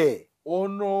mayo.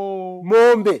 Ono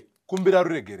mombe kumbira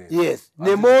ruregere. Yes.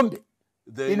 Ne mombe.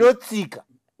 Inotsika.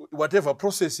 Whatever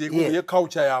process ye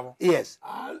culture yavo. Yes.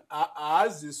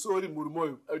 Azi sorry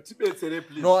murumoyo. Tibetsere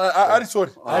please. No, ari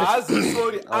sorry. Azi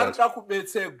sorry arita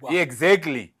kubetsegwa.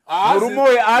 Exactly.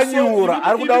 Murumoyo anyura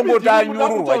ari kuda ngoti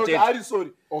anyurwa chete. Ari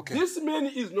sorry. Okay. This man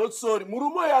is not sorry.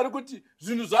 Murumoyo ari kuti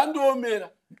zvinhu zvandiomera.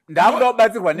 Ndakuda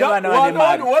kubatsirwa nevana vane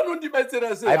mari.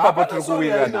 Wanondibetsera sei? Aipapo tiri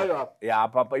kuwirirana. Ya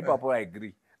papa ipapo I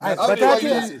agree.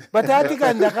 But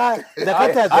atika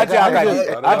ndakatadza kuti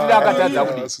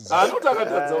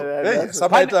anotadza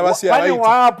Samaita vasiya right. Pani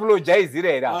wa apologize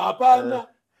era. Hapana.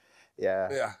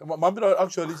 Yeah. Mambira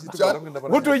actually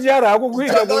kutonyara hako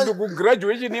kuita kuti ku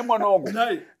graduation yemwana wangu.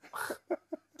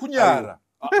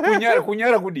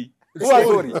 Kunyara kudi.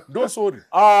 Sorry. Don't sorry.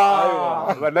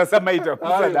 Vana Samaita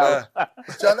kusada.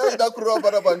 Chanoida kurova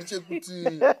panapa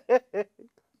ndechekuti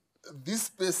this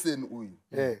person uyu.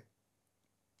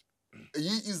 He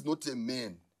is not a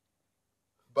man,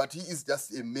 but he is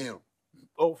just a male.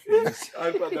 Oh,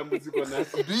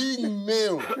 Being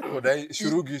male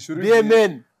be a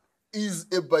man is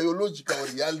a biological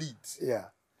reality. Yeah.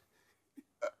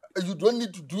 You don't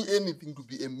need to do anything to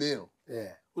be a male.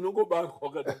 Yeah.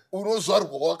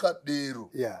 Unozvarwa wakadero.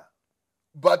 Yeah.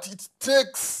 But it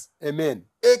takes a man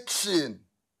action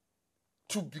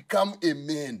to become a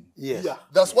man. Yes. Yeah.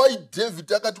 That's why David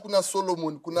akati kuna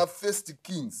Solomon kuna 1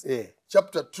 Kings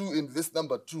chapter 2 and verse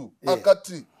number 2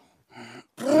 akati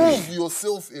prove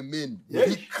yourself a man,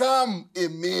 become a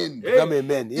man. Become a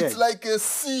man. It's like a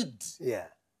seed. Yeah.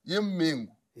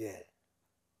 Yemengo. Yeah.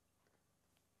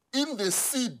 In the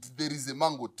seed there is a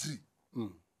mango tree.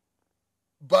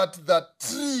 But the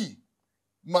tree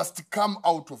must come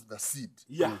out of the seed.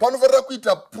 Yeah. Panofanira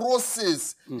kuita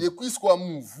process yekuiswa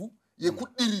muvhu,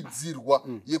 yekudiridzirwa,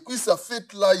 yekuisa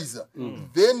fertilizer.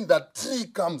 Then the tree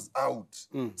comes out.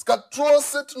 Ska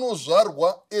tose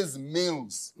tinozvarwa as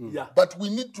males. But we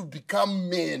need to become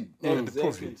men.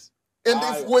 Exactly. And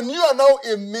if when you are now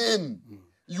a man,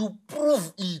 you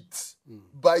prove it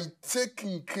by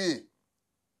taking care.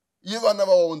 Yevana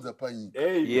vaonza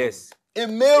panyika. Yes. A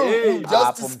male will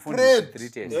just spread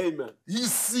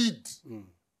his seed.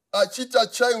 Achita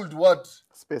child what?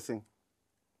 Spacing.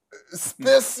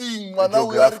 Spacing. Mwana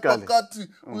we are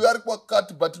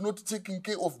kwakati, but not taking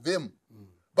care of them.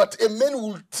 But a man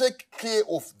will take care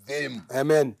of them.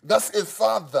 Amen. That's a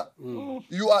father.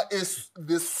 You are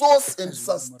the source and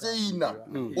sustainer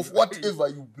of whatever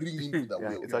you bring into the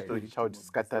world. It's actually child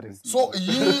scattering. So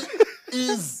he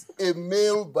is a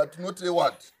male, but not a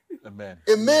what? A man.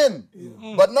 A man.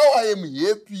 But now I am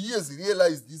happy. He has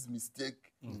realized this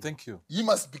mistake. Thank you. He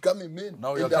must become a man.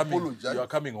 Now you are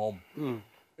coming home.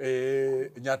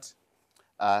 Nyati.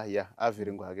 Yeah,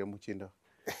 aviringwa hake muchindo.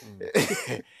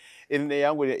 Ine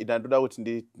yangu inandoda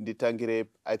kuti nditangire,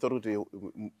 I thought kuti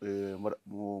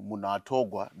munhu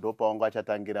atogwa ndopa wangu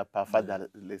achatangira pa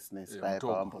fatherlessness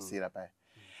pa ambosira pa.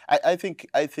 I think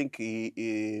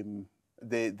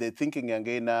the thinking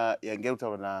yange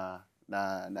utaona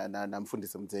na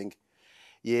mfundisi mzengi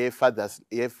ye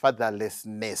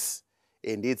fatherlessness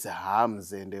and its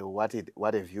harms and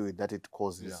what a view that it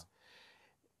causes. Yeah.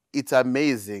 It's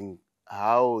amazing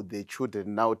how the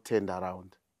children now turned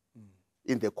around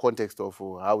in the context of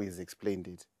how he's explained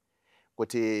it. But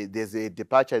there's a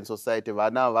departure in society.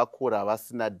 Vana vakura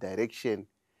vasina direction,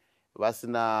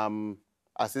 vasina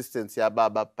assistance ya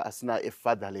baba, vasina a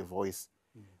fatherly voice,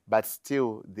 but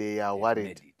still they are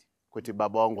worried. Kuti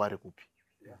baba wangu ari kupi.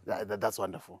 That's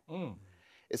wonderful.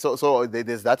 So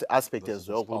there's that aspect as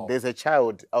well. There's a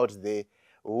child out there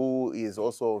who is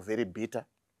also very bitter.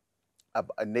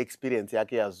 An experience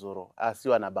yake ya zoro.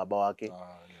 Asiwa na baba wake.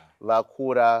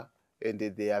 Vakura and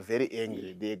they are very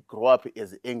angry. They grow up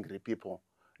as angry people,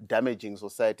 damaging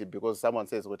society because someone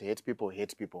says what hate people.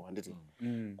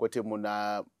 Kuti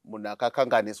muna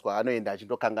kakanganiswa anoenda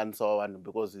achinokanganisawo vanhu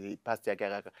because past yake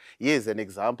akaka. Here is an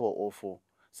example of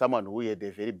someone who had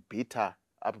a very bitter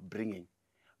upbringing,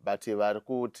 but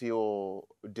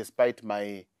despite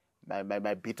my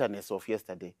bitterness of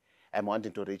yesterday, I'm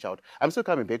wanting to reach out. I'm still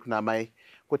coming back to Namai.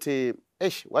 What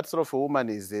sort of a woman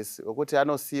is this?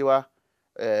 Anosiwa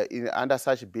under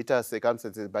such bitter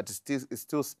circumstances, but it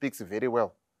still speaks very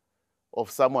well of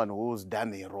someone who's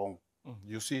done a wrong.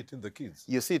 You see it in the kids.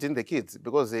 You see it in the kids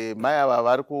because Maya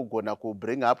Varku gonna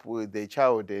bring up with the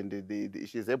child and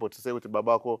she's able to say with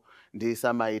Babako, the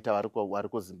Samaita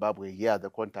Varku Zimbabwe, here the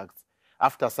contacts.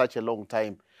 After such a long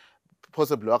time,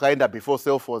 possibly wakaenda before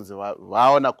cell phones,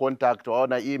 waona contact,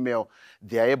 waona email,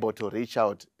 they are able to reach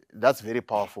out. That's very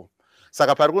powerful.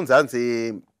 Saka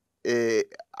parikunzanzi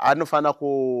anofana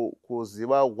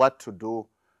kuziva what to do.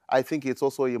 I think it's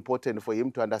also important for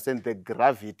him to understand the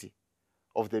gravity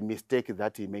of the mistake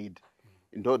that he made.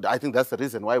 I think that's the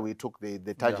reason why we took the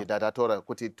tangent that Torah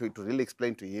to really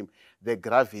explain to him the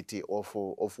gravity of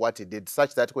what he did,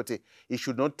 such that he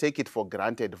should not take it for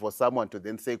granted for someone to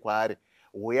then say,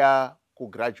 where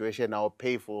graduation I'll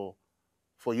pay for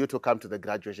you to come to the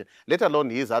graduation, let alone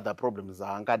his other problems,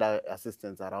 other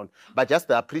assistance around, but just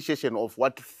the appreciation of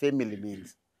what family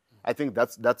means. I think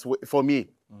that's for me.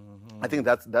 I think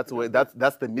that's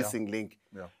the missing link.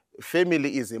 Yeah.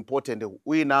 Family is important.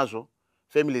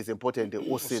 Family is important.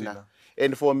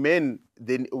 And for men,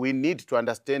 then we need to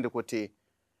understand that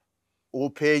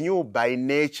upenyu by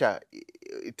nature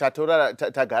tagara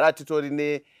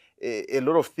titorine a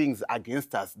lot of things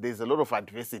against us. There's a lot of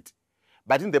adversity.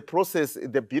 But in the process,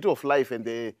 the beauty of life and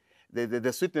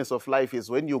the sweetness of life is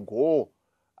when you go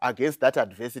against that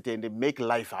adversity and make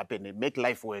life happen and make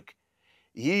life work.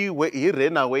 He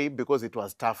ran away because it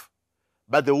was tough.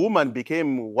 But the woman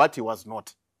became what he was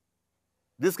not.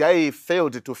 This guy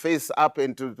failed to face up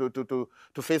and to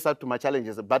face up to my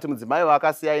challenges. But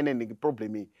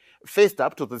problem faced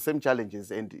up to the same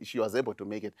challenges and she was able to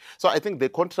make it. So I think the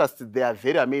contrasts, they are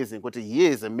very amazing. But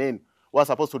here is a man who was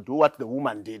supposed to do what the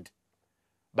woman did.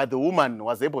 But the woman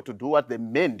was able to do what the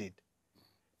man did.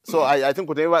 So I think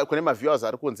kune ma-viewers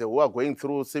ari kunze who are going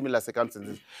through similar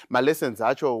circumstances. Ma-lessons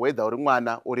acho whether uri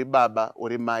mwana, uri baba,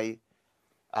 uri mai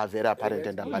are very apparent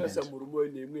and abundant. murume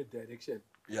neimwe direction.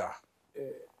 Yeah.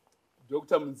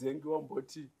 Dr. Mzengi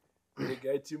wamboti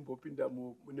regai timbopinda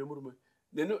mune murume.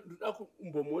 Ndoda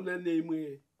kumbomuona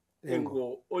neimwe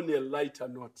engo on a lighter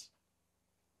note.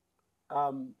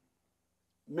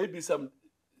 Maybe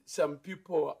some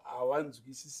people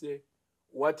hawanzwisise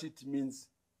what it means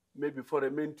maybe for a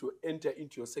man to enter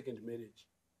into your second marriage.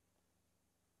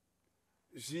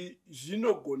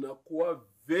 Zvinogona kuva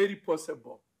very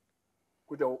possible.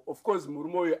 Of course,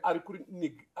 murume uyu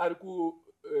ari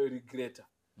kuregreta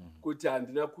kuti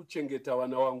handina kuchengeta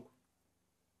vana vangu.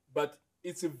 But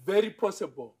it's very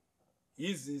possible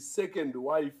his second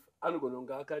wife anogona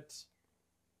kunge akati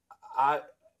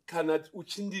kana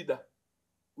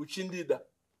uchindida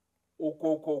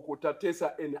uko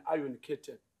tatesa an iron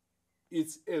curtain.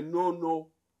 It's a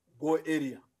no-go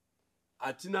area.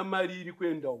 Hatina mari iri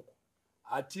kuenda uko.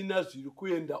 Hatina zviri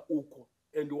kuenda uko.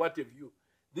 And what have you?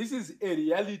 This is a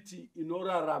reality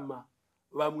inorarama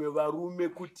vamwe varume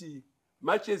kuti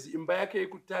much as imba yake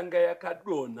yekutanga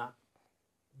yakadonha,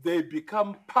 they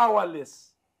become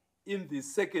powerless in the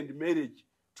second marriage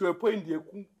to a point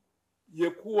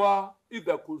yekuwa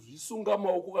either kuzvisunga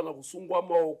maoko kana kusungwa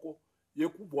maoko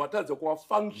yekubwatadza kuva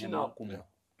functional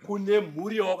kune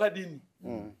mhuri yawakadini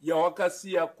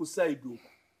yawakasiya kuside uko.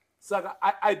 Saka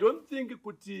I don't think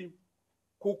kuti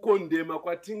kukondema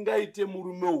kwatingaite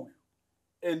murume uyu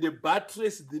and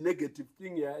buttress the negative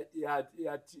thing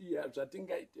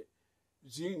zvatingaite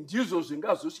ndizvo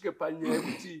zvingazosvike panyaya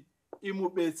yekuti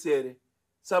imubetsere.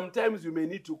 Sometimes you may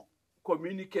need to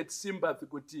communicate sympathy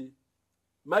kuti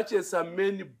much as some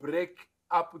men break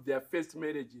up their first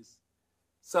marriages,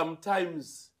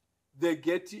 sometimes they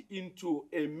get into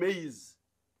a maze,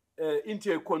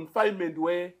 into a confinement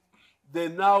where they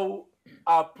now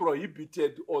are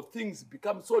prohibited or things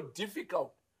become so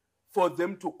difficult for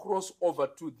them to cross over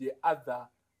to the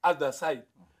other side.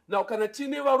 Now, kana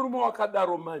tine varume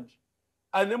vakadaro manje,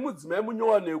 ane mudzimai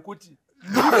munyowane yekuti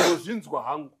ndizvozvinzwa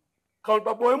hangu. Kana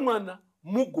baba wemwana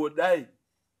mugodai,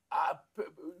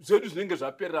 zvedu zvinenge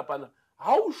zvaperera pana.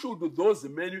 How should those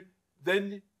men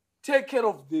then take care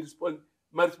of the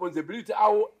responsibility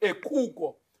avo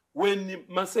ekuko when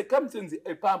ma-circumstances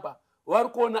epamba vari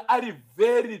kuona ari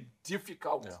very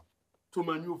difficult to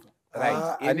maneuver?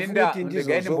 Right. Ininda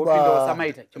ndingaini mbopinda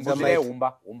samaita chimbosire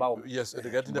humba Yes,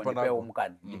 ndingati ndepana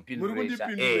umukani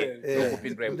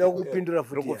ndakupindura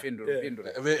futi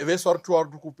vese vari tu vari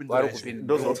kupindura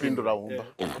ndozopindura humba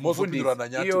mozopindura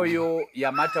nanyati iyoyo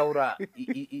yamataura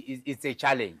it's a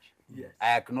challenge. Yes.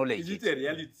 I acknowledge Is it. it a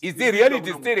reality? It's a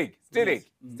reality.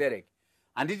 Sterek.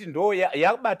 Handiti ndo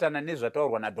yabatana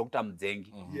nezvataurwa naDr.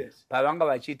 Mzengi Yes. pavanga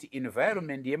vachiti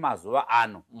environment yemazuva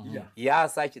ano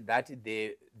such that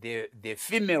the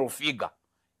female figure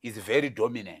is very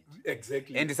dominant.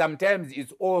 Exactly. And sometimes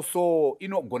it's also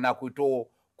inogona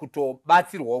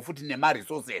kutobatsirwawo futi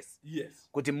nema-resources. Yes.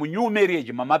 Kuti mu-new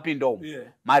marriage mamapinda umu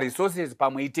ma-resources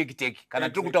pamwe itekiteki kana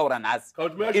tiri kutaura nhasi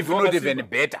if not even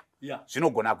better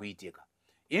zvinogona kuitika.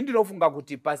 Ini ndinofunga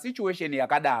kuti pasituation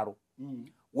yakadaro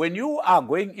when you are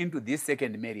going into this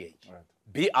second marriage,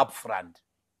 be upfront.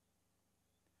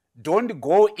 Don't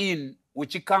go in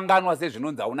uchikanganwa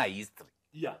sezvinonzi hauna history.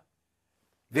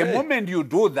 The moment you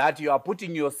do that, you are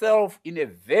putting yourself in a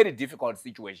very difficult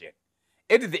situation.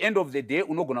 At the end of the day,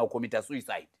 unogona kucommit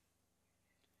suicide.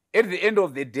 At the end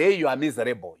of the day, you are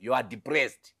miserable. You are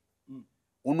depressed.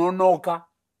 Unonoka.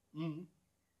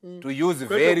 To use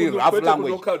very rough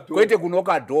language. Kwete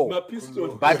kunoka door.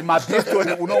 But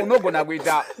mapistol unogona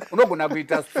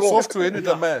kuita software in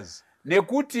the mess.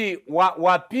 Nekuti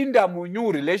wapinda mu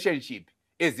new relationship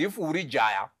as if uri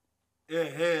jaya.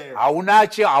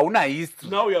 Hauna history.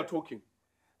 Now we are talking.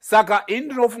 Saka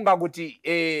indinofunga kuti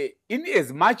in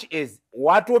as much as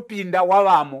watopinda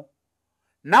wavamo,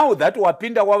 now that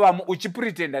wapinda wavamo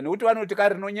uchipretenda nekuti vanoti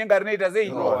kari rinonyenga rinoita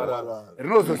sei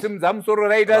rinozosimudza musoro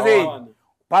raita sei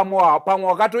pamwe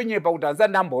wakatonyepa kuti handisa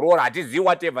ndamborora hatizivi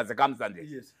whatever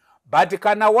circumstances. But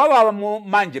kana wavamo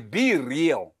manje be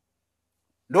real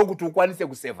ndokuti ukwanise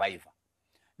kusurvive.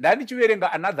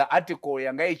 Ndandichiverenga another article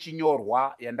yanga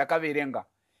ichinyorwa yandakaverenga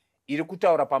iri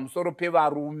kutaura pamusoro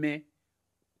pevarume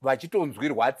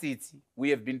vachitonzwirwa tsitsi. We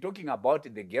have been talking about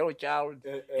the girl child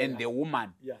and the woman.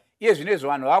 Iye zvinezvo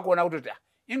vanhu vakuona kuti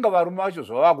inga varume vacho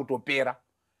zvava kutopera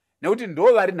nekuti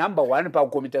ndo vari number 1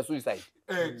 pakucommita suicide.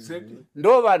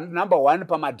 Ndo vari number 1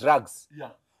 pamadrugs.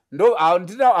 Ndo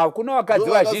hakuna vakadzi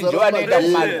vazhinji vanoenda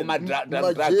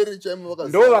kumadrugs.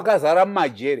 Ndo vakazara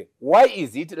mumajere. Why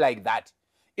is it like that?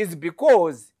 It's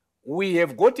because we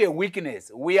have got a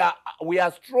weakness. We are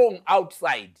strong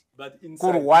outside. But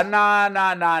inside, Kurwana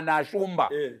na shumba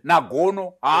na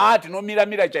gono.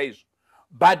 Tinomira chaizvo.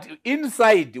 But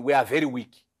inside we are very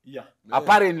weak. yeah.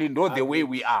 Apparently not the way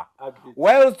we are. Agreed.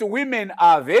 Whilst women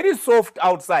are very soft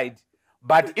outside,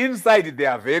 but inside they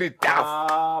are very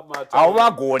tough.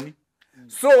 Awagoni.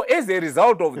 So as a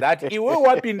result of that, iwe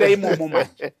wapinda imomo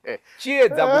manje.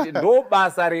 Chiedza kuti ndo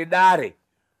basa redare.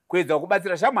 Kuedza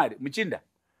kubatsira shamari muchinda.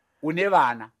 Une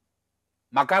vana.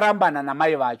 Makarambana na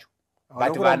mai vacho.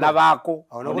 But vana vako,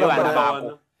 une vana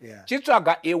vako.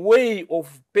 Chitsvaga a way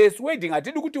of persuading.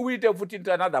 Atidi kuti uite futi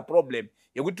into another problem.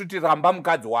 Yekuti tuti ramba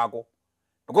mukadzi wako.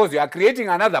 Because you are creating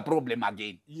another problem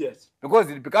again. Yes. Because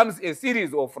it becomes a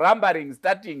series of rambling,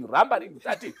 starting.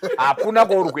 Hakuna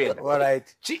korukwenda. All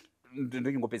right.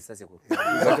 Ndingopesa sekuru.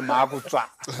 Kuti maakutsva.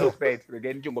 Right.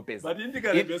 Again ndingopesa. But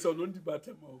indikarembesa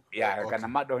unondibata maoko. Yeah, kana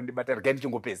mada undibata again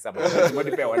ndingopesa.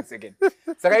 Ndingondipa 1 second.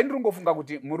 Saka ndingofunga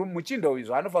kuti muchindo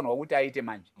izvo anofanirwa kuti aite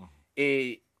manje.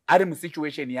 Ari mu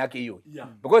situation yake iyo. Yeah.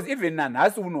 Because even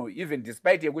nanhasi uno, even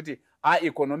despite yekuti are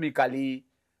economically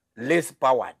less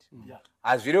powered. Yeah.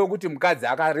 Hazvirevo kuti mukadzi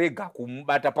akarega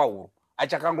kumubata pahuro,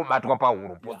 achakangobatwa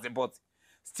pahuro potse.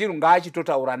 Still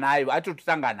ngaachitotaura naye,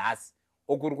 atotanga nhasi.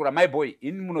 Okurukura, my boy,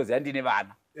 ini munoziva ndine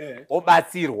vana.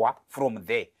 Obatsirwa from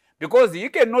there. Because he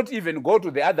cannot even go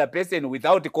to the other person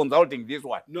without consulting this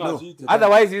one. No.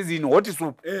 Otherwise he's in hot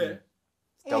soup.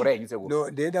 Taura yenyu sekuru. No,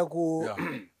 ndenda ku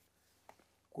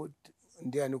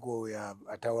ndiani ko ya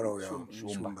ataura uya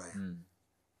shumba.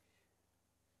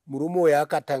 Murume uya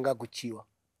akatanga kuchiwa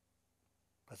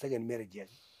pa second marriage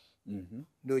yake.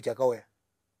 Ndo chakauya.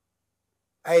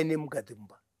 Aine mukadzi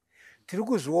mumba. Tiri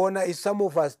kuzviona some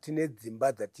of us tine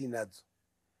dzimba dzatinadzo.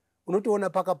 Unotoona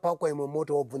pakapakwa imwe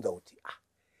moto wobvunza kuti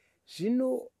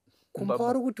zvino kumba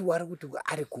wari kuti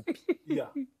ari kupi?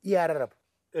 Iye ararapo.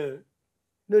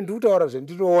 No, ndikutaura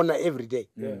zvendinoona every day.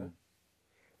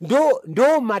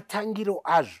 Ndo matangiro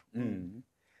azvo.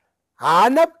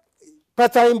 Haana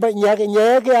patsaimba nyaya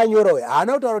yake yanyorawe.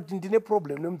 Haana kutaura kuti ndine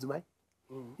problem nemudzimai.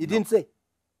 He didn't say.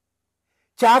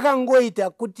 Chaakangoita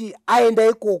kuti aenda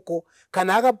ikoko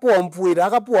kana akapuwa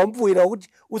mpfuira kuti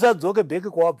usadzoke bheki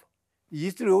kwabva.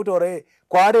 History yokutaura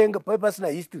kwaarenga pasina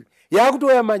history.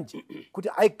 Yakutoya manje kuti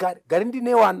gari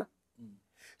ndine wana.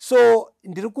 So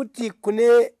ndiri kuti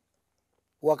kune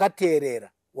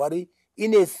wakateerera wari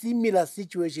in a similar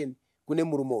situation kune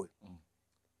murume uyu.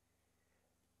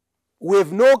 We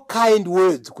have no kind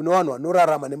words kune vanhu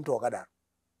vanorarama nemuti wakadaro.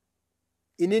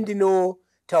 Ini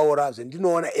ndinotaura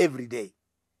zvendinoona every day.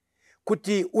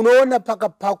 Kuti unoona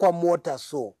pakapakwa mota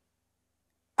so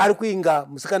ari kuinga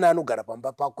musikana anogara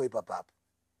pamba pako ipapapa.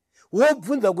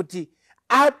 Wobvunza kuti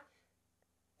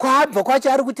kwabva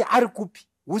kwacho ari kuti ari kupi?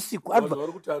 Usiku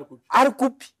ari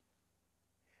kupi?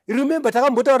 Remember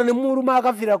takambotaura nemurume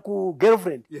akafira ku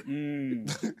girlfriend.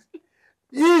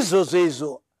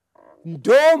 Izvo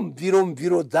ndo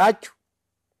mviro dzacho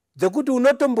dzekuti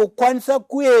unotombokwanisa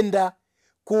kuenda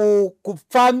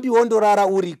kupfambi wondorara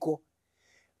uriko.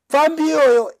 Pfambi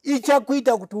iyoyo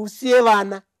ichakuita kuti usiye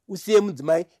vana, usiye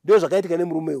mudzimai. Ndo zvakaitika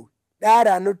nemurume uyu.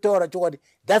 Dare anotaura chokwadi.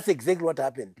 That's exactly what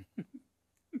happened.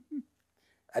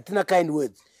 Hatina kind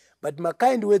words. But my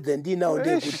kind words andinawo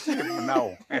ndekuti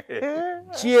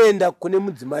chienda kune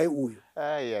mudzimai uyu.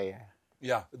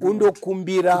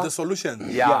 Undokumbira the solution.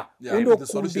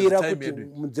 Undokumbira kuti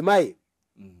mudzimai.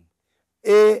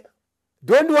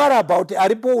 Don't worry about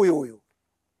aripo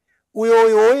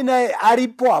uyo naye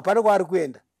aripo hapana kwaari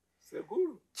kuenda.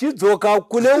 Chidzoka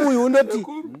kune uyu undoti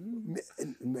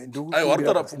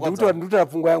ndikutora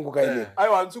pfungwa yangu kaine.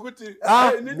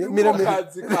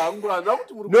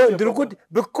 No, ndiri kuti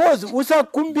because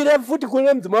usakumbira futi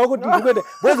kune mudzimai wako kuti ndikuenda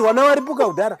because wana waripuka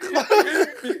kudhara.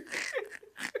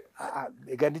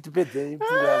 Ikanditipedze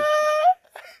pfungwa yangu.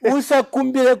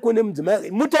 Usakumbire kune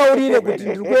mudzimai, mutaurire kuti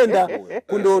ndiri kuenda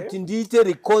kundoti ndiite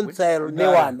reconcile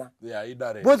newana.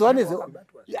 Because one is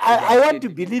I want to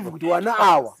believe kuti wana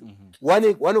awa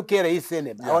one care his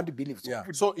surname. I want to believe so.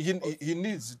 So he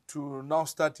needs to now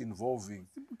start involving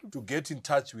to get in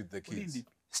touch with the kids.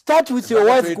 Start with your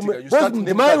wife. Because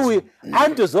mudzimai uyu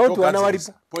antoziva kuti wana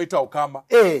waripo. Poita ukama.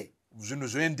 Zvinhu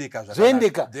zvoendeka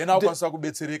zvakanaka. Then akwanisa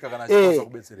kubetsereka kana achikwanisa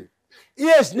kubetsereka.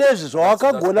 Yes, nezvo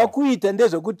zvawakagona kuita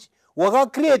ndezvekuti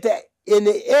wakacreate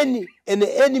an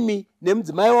enemy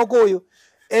nemudzimai wako uyu,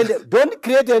 and don't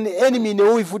create an enemy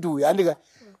neuyu futi uyu. Andika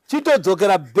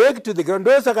chitodzokera back to the ground.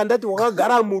 Ndosaka ndati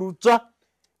wakagara murutsva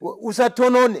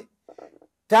usatonone.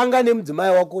 Tanga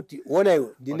nemudzimai wako kuti ona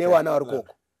iwe ndine wana vari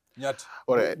koko.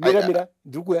 Mira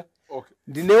ndikuya.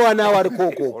 Ndine wana vari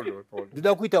koko.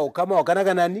 Ndida kuita ukama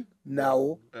wakanaka nani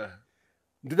nawo.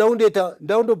 ndoda kundoita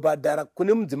ndakundobhadhara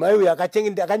kune mudzimai uyu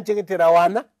akanichengetera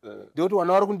wana ndikuti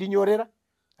wana vari kundinyorera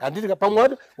handiti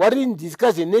pamwe wari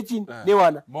discussion nechini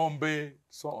newana mombe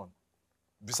so on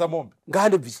bvisa mombe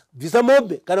ngandobvisa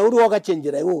mombe kana uri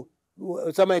wakachenjera iwo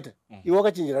samaita iwe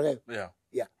wakachenjera kayo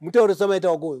mutaure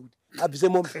samaita wako kuti abvise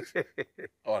mombe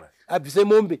abvise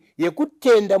mombe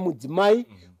yekutenda mudzimai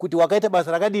kuti wakaita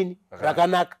basa rakadini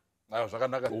rakanaka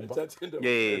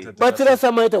batsira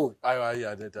samaita uyu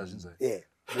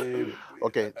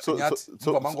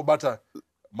mangobata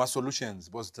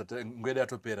masolutions because ngwede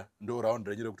yatopera ndo round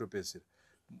renyere kutopesera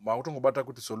makutongobata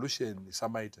kuti solution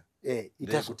samaita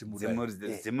kuti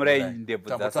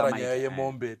tambotara nyaya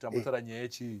yemombe tambotara nyaya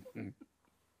yechi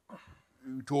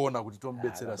toona kuti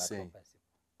tomubetsera sei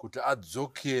kuti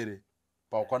adzokere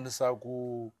pakukwanisa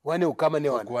kuva neukama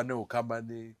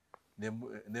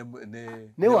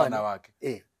nevana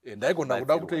vake ndaigona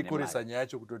kuda kutoikoresa nyaya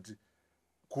yacho kutoti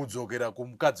kudzokera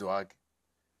kumukadzi wake.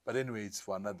 But anyway, it's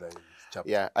for another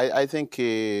chapter. Yeah, I think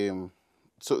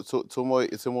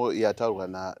tsomo yataurwa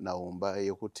naumba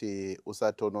yekuti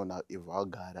usatonona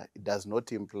ivagara, it does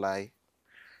not imply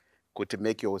kuti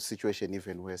make your situation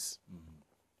even worse.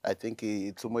 I think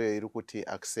tsomo iri kuti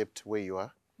accept where you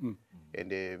are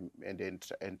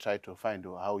and try to find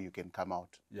how you can come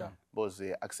out. Yeah. Because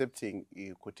accepting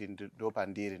kuti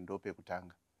ndopandiri ndope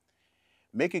kutanga.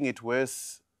 Making it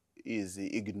worse is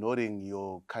ignoring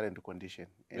your current condition.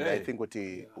 And I think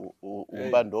kuti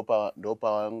umba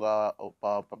ndopa wanga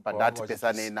pandati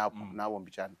pesane nabo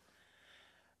mbichana.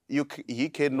 He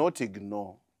cannot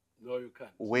ignore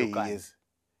where he is.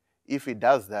 If he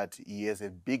does that, he has a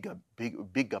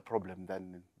bigger problem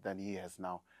than he has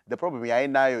now. The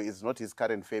problem now is not his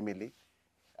current family.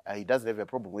 He doesn't have a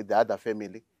problem with the other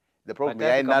family. The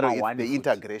problem now is the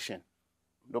integration.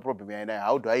 No problem now.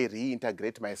 How do I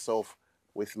reintegrate myself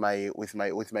with my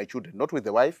children? Not with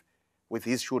the wife, with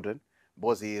his children,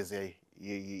 because he has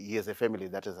a family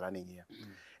that is running here.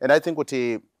 And I think what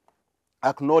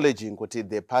acknowledging what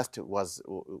the past was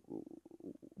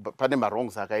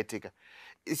wrongs akaitika.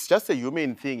 It's just a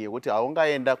human thing. What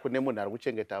aungaenda kune munhu ari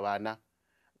kuchengeta vana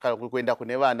kana kuenda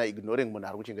kune vana ignoring munhu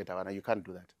ari kuchengeta vana, you can't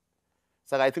do that.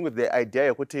 So I think with the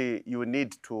idea that you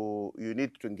need to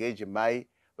engage mai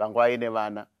vangwaine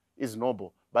vana is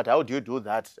noble. But how do you do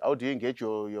that? How do you engage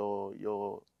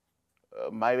your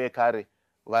mai vekare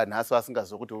vanhasi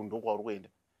vasingazokuti ndokwa uri kuenda?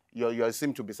 You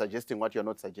seem to be suggesting what you're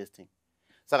not suggesting.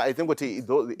 So I think what in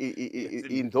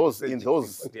those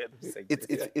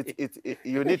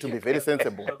you need to be very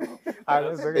sensible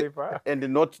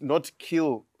and not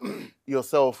kill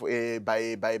yourself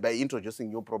by introducing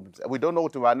new problems. We don't know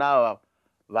what vana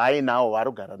vainawo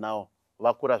varugara nawo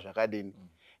vakura zvakadini.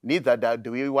 Neither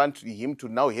do we want him to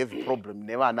now have a problem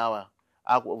nevana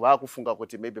vakufunga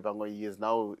kuti maybe pamwe he is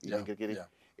now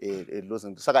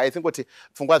losing. So I think what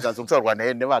pfungwa dzanzokutaurwa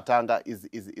nevatanga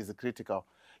is critical.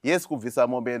 Yes, kubvisa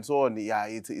mombe and so on, yeah,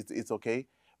 it's okay.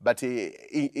 But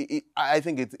I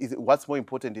think what's more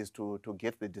important is to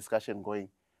get the discussion going,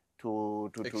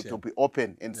 to be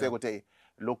open and say, okay,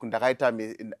 look, ndakaita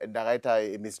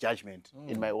a misjudgment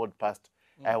in my old past.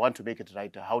 I want to make it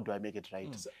right. How do I make it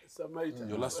right?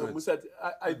 Your last words.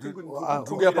 I think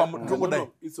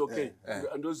it's okay.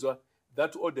 And also,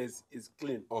 that order is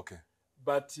clean. Okay.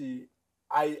 But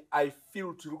I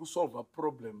feel to solve a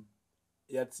problem.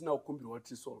 What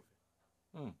to solve.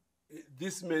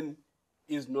 This man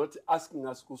is not asking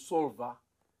us to solve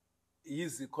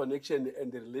his connection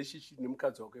and the relationship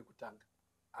nemukadzi wake kutanga.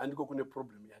 Andiko kune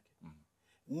problem yake.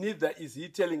 Neither is he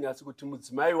telling us kuti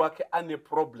mudzimai wake ane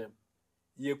problem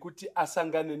yekuti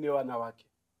asangane nevana vake.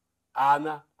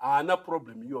 Ana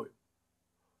problem iyoyo.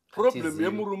 Problem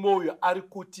yemurume uyo ari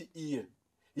kuti iye.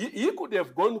 He could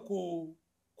have gone ku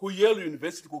Yale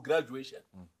University ku graduation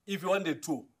if he wanted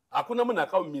to. Hakuna munhu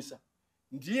akamumisa.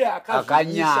 Ndiye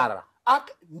akanyara.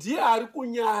 Ndiye ari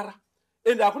kunyara.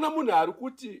 And hakuna munhu ari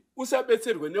kuti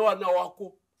usabetserwe newana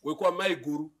wako wekwa mai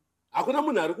guru. Hakuna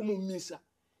munhu ari kumumisa.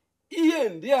 Iye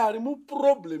ndiye ari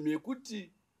muproblem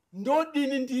yekuti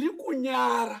ndodini ndiri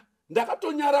kunyara.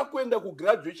 Ndakatonyara kuenda ku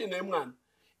graduation yemwana.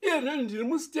 Iye ndiri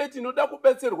mu state inoda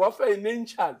kubetserwa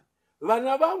financially.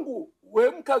 Vana vangu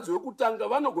wemukadzi wekutanga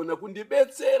vanogona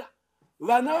kundibetsera.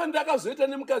 Vana vandakazoita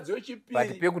nemukadzi wechipiri.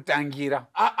 But pekutangira.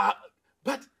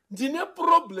 But ndine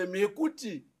problem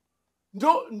yekuti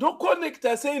ndo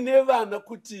connecta sei nevana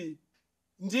kuti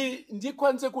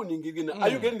ndikwanise kuningirina.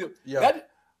 Are you getting it? Yeah. That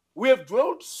we have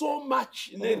dwelt so much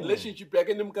in a relationship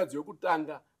yake nemukadzi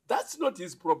wekutanga. That's not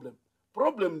his problem.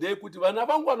 Problem ndeye kuti vana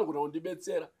vangu vanogona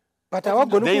kundibetsera. But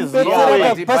awagoni There is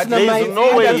kumpedzera no pasina way. mai. There is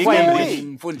no way he can There's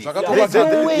reach. There's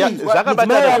no way.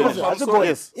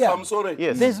 Yes. Yeah. Pamusoro.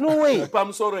 Yes. There's no way.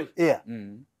 Pamusoro. Yeah.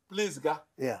 Please ga.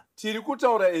 Yeah. Tiri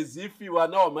kutaura as if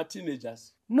vana wama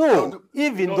teenagers. No,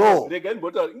 even though. Rega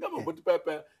ndibota ingamboti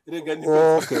papa rega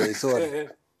Okay, sorry.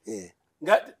 Yeah.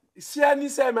 Ngati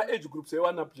siyanisa my age groups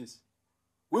ewana please.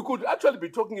 We could actually be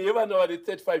talking even now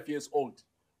 35 years old,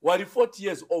 or 40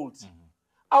 years old.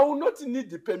 I will not need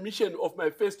the permission of my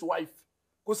first wife.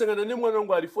 Kusangana nemwana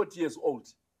wangu ari 40 years old.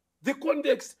 The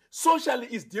context socially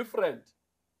is different.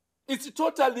 It's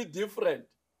totally different.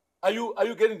 Are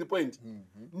you getting the point?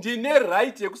 Ndine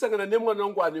right yekusangana nemwana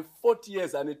wangu ane 40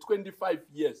 years and 25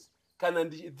 years.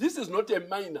 This is not a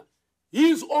minor.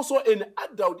 He is also an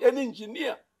adult, an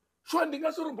engineer. Sure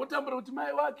ndingasorobotambura kuti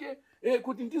mai wake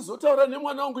kuti ndizotaura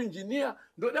nemwana wangu engineer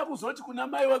ndoda kuzoti kuna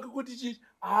mai wake kuti chichi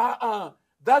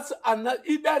that's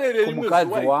idarere rimwe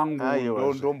mukadzi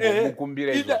wangu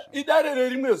ndombomukumbira izvo idarere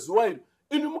rimwe zuwa iri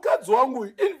ini mukadzi wangu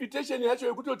invitation yacho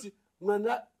yekutoti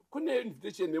mwana kune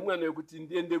invitation yemwana yekuti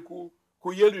ndiende ku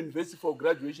Yale University for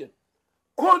graduation.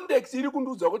 Context iri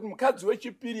kundiudza kuti mukadzi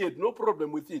wechiperiod no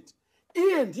problem with it.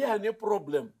 Iye ndiye ane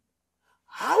problem.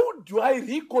 How do I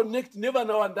reconnect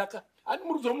nevana vandaka?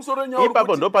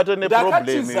 Ipapo ndopato ne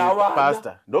problem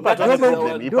pastor. Ndopato ne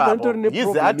problem ipapo.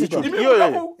 His attitude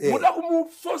iyo. Muda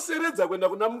kumufoseredza kwenda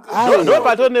kuna mukadzi.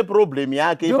 Ndopato ne problem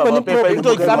yake ipapo pepa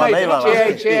ikutodzima mai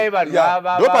vava. Che vanhu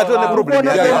vava. Ndopato ne problem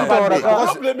yake.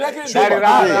 Problem yake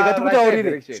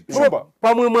Ngatikutaurire.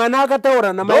 Pamwe mwana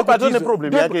akataura na mai. Ndopato ne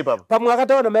problem yake ipapo. Pamwe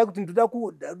akataura na mai kuti ndoda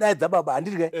kudaidza baba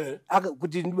handidike.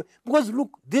 Kuti because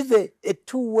look, this is a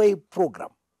two-way program.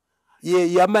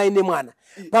 Yamai nemwana.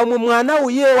 Pamwe mwana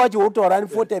uye wacho utaura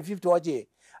 40 50 wacho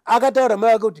akataura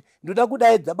mai wake kuti ndoda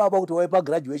kudaidza baba kuti waipa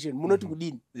graduation munoti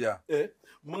kudini.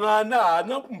 Mwana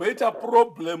haana kumboita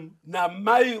problem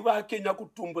namai vake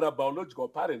nyakutumbura biological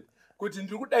parent kuti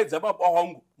ndiri kudaidza baba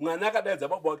wangu. Mwana akadaidza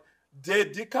baba wake,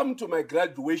 daddy come to my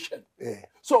graduation.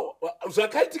 So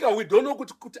zvakaitika we don't know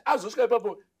kuti azosvika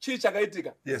ipapo chii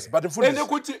chakaitika. Yes, but ende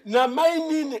kuti namai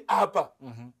nini apa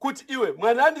kuti iwe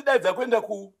mwana andidaidza kuenda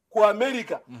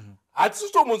kuAmerica.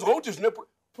 Hatisitomuzwa kuti zvine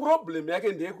problem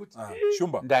yake ndeyekuti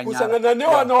kusangana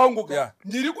newana wangu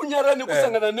ndiri kunyara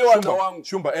nekusangana newana wangu.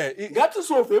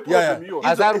 Ngatisolve problem iyo.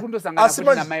 Asi ari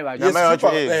kundosangana namai vacho. Namai vacho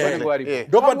vanenge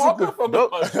varipo.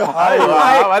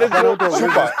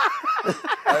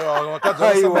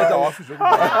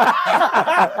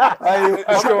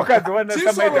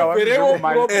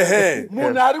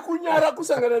 Munhu ari kunyara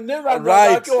kusangana nevana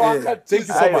vake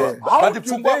wakatiza.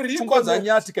 Pfungwa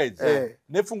dzanyatika idzi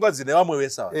nepfungwa dzine vamwe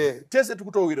vesa tese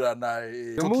tikutowirirana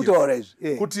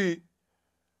kuti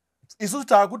isusu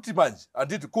taakuti manje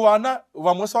handiti kuvana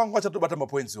vamwe vese vanga vachatobata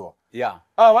mapoints iwawo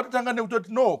vatotanga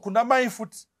nekutoti no kuna mai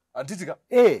futi handitika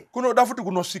kunoda futi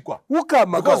kunosvikwa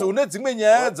because une dzimwe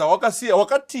nyaya dzawakasiya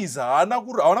wakatiza haana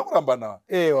kuramba nawo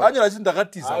anyora achiti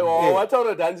ndakatiza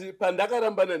wataura kuti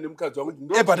pandakarambana nemukadzi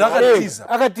wangu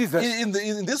akatiza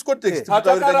in this context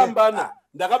patakarambana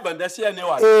ndakabva ndasiya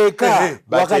newana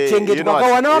wakachengetwa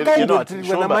kawana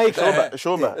wakaindotirirwa namai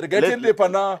Shomba regaitende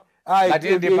pana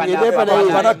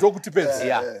dokutipedzi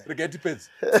regaitipedzi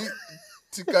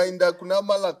tikaenda kuna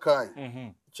Malakai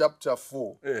chapter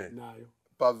 4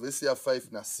 pavhesi ya5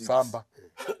 na6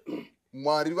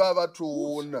 Mwari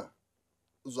vavatoona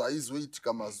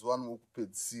zvaizoitika mazuva ano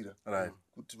okupedzisira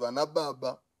kuti vana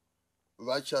baba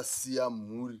vachasiya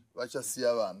mhuri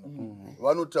vachasiya vana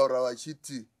vanotaura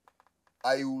vachiti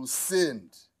I will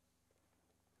send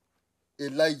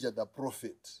Elijah the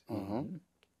prophet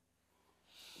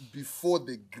before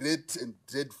the great and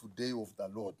dreadful day of the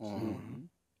Lord.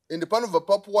 And panobva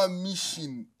papuwa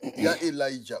mission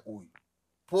yaElijah uyu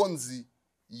ponzi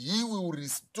he will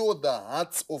restore the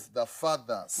hearts of the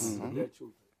fathers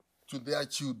to their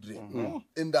children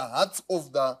and the hearts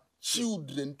of the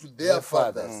children to their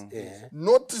fathers.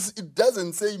 Notice it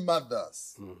doesn't say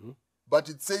mothers, but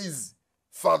it says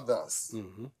fathers.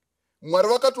 Mwari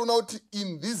vakatoona kuti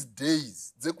in these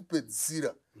days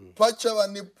dzekupedzisira pachava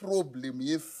neproblem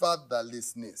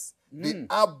yefatherlessness, the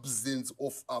absence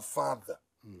of a father.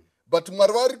 But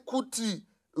Mwari vari kuti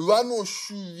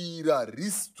vanoshuvira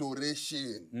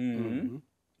restoration.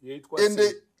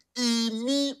 And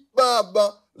imi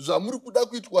baba zvamuri kuda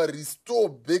kuitwa restore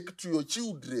back to your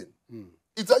children.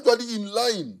 It's actually in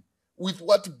line with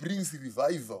what brings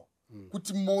revival.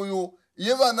 Kuti moyo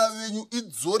yevana venyu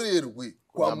idzorerwe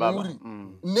kwamuri.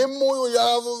 Nemoyo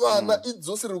yavo vana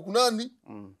idzoserwe kunani?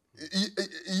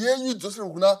 Yenyu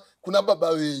idzoserwe kuna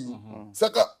baba venyu.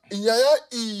 Saka nyaya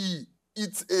iyi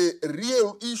it's a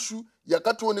real issue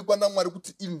yakatoonekwa naMwari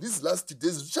kuti in these last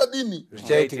days zvichadini,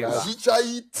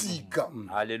 zvichaitika.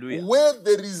 Hallelujah. Where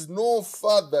there is no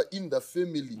father in the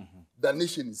family, the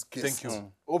nation is cursed. Thank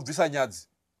you. Obvisa nyadzi.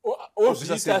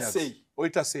 Ozviita sei?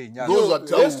 Oita sei nyadzi. Those are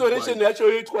told Restoration by- yacho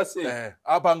yoitwa sei?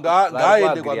 Apa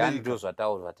ngaende kwa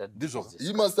America. Ndizvo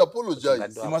He must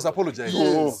apologize. You must apologize.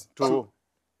 Yes.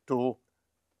 To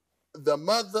The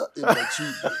mother and the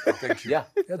children. Thank you. Yeah.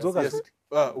 Yes.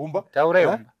 Umba. Taurai.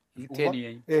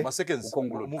 Ma seconds.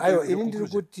 Ayo, ini ndiri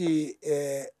kuti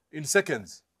In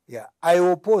seconds. yeah, I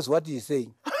oppose what he's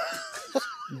saying.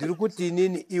 Ndiri kuti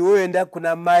inini iwewe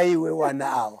ndakuna mai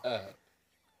wewana ava.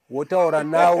 Wotaura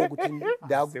nawo kuti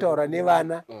ndakutaura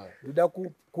nevana, ndoda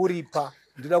kuripa,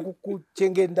 ndoda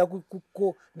kukuchengeta,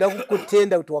 ndoda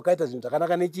kukutenda kuti wakaita zvinhu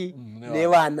zvakanaka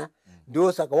nevana.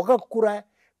 Ndosaka wakakura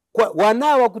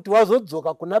wanava kuti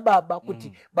wazodzoka kuna baba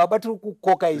kuti baba tiri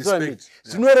kukoka izvo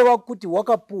zvinoreva kuti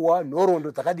wakapuwa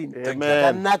nhoroondo dzakadini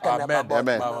dzakanaka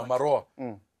nababa. Maroa.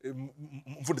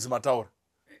 Mfundisi mataura.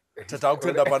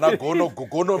 Tatakuenda pana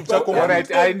gono mchakomba.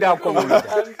 Alright, aenda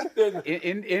komunita.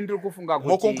 Endiri kufunga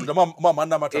kuti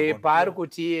mamana mataura. Pari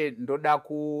kuti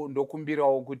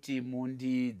ndokumbirawo kuti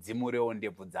mundidzimurewo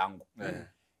ndebvu dzangu.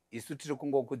 Isu tiri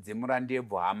kungokudzimura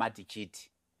ndebvu hama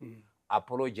tichiti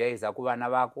apologize kuvana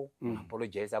vako,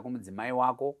 apologize kumudzimai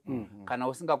wako. Kana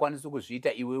usingakwanisi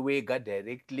kuzviita iwe wega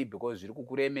directly because zviri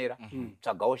kukuremera,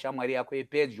 tsvagawo shamwari yako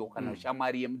yepedyo kana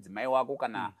shamwari yemudzimai wako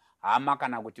kana hama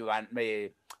kana kuti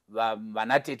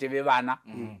vanatete vevana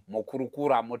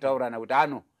mokurukura motaurana kuti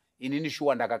ano inini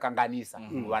shuwa ndakakanganisa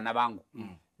kuvana vangu,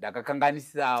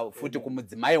 ndakakanganisa futi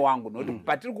kumudzimai wangu, nokuti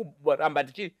patiri kuramba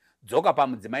tichidzoka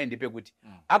pamudzimai ndepekuti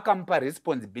akamupa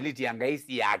responsibility yanga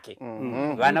isi yake.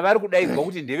 Vana vari kudaidzwa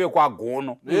kuti ndeve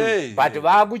kwagono but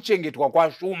vakuchengetwa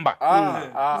kwashumba.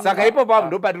 Saka ipapo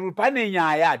ndo patiri pane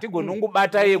nyaya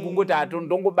hatigonongobata yekungoti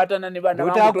ndongobatana nevana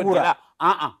vangu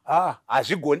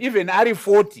hazvigoni even ari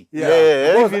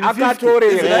 40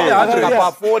 akatorera kusvika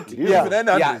pa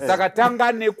 40. Saka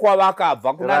tanga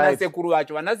nekwavakabva kunana sekuru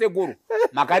vacho. Vana sekuru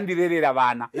makandirerera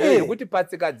vana nekuti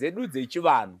patsika dzedu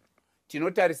dzechivanhu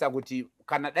tinotarisa kuti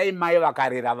kana dai mai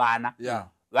vakarera vana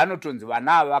vanotonzi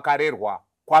vana vakarerwa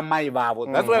kwamai vavo.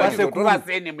 That's why vanotora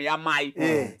surname yamai.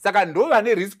 Saka ndo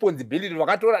vane responsibility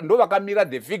vakatora, ndo vakamira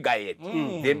the figurehead,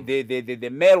 the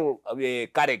male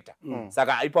character.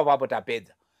 Saka ipapo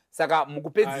tapedza. Saka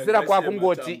mukupedzisira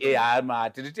kwakungoti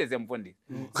tiriteze mufundisi.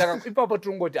 Saka ipapo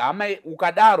tungoti hama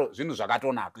ukadaro zvinhu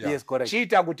zvakatonaka.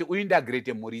 Chiita kuti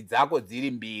uintegrate mhuri dzako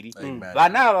dziri mbiri.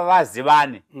 Vana ava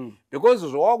vazivane. Because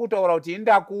zvawakutaura kuti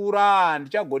indakura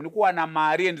ndichagoni kuwana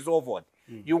mari and so forth.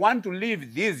 You want to leave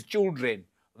these children,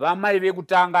 vamai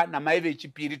vekutanga namai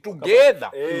vechipiri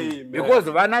together.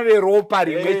 Because vana veropa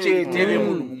rimwe chete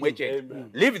vemunhu mumwe chete.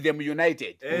 Leave them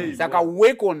united. Saka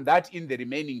work on that in the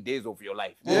remaining days of your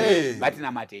life.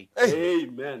 Vatinamatei.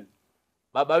 Amen.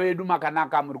 Baba vedu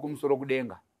makanaka muri kumusoro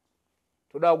kudenga.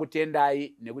 Toda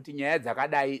kutendai nekuti nyaya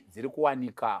dzakadai dziri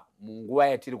kuwanika munguva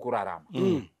yatiri kurarama.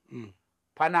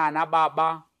 Pana ana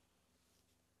baba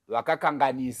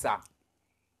vakakanganisa,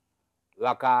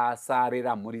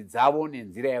 vakasarira mhuri dzavo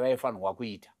nenzira yavaifanirwa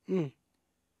kuita.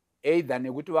 Either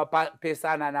nekuti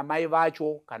vapesana namai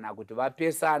vacho kana kuti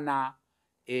vapesana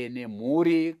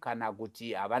nemhuri kana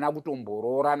kuti havana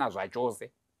kutombororana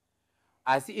zvachose.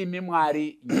 Asi imi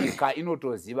Mwari nyika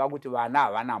inotoziva kuti vana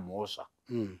havana mhosva.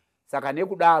 Saka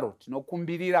nekudaro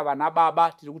tinokumbirira vana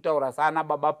baba, tiri kutaura sana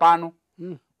baba pano,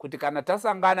 kuti kana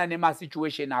tasangana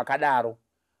nemasituation akadaro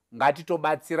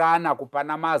ngatitobatsirana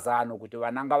kupana mazano kuti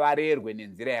vana ngavarerwe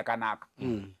nenzira yakanaka.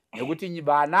 Nekuti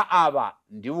vana ava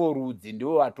ndivo rudzi,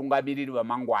 ndivo vatungamiriri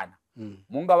vamangwana.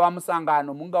 Mungava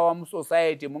musangano, mungava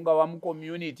musociety, mungava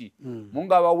mucommunity,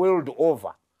 mungava world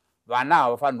over, vana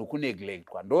havafanirwi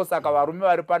kuneglectwa. Ndosaka varume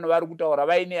vari pano vari kutaura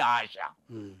vaine hasha,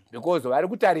 because vari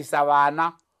kutarisa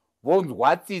vana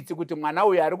vonzwa tsitsi kuti mwana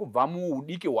uyu ari kubva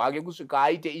muudiki hwake kusvika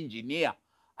aite engineer,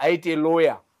 aite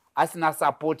lawyer, asina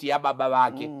support yababa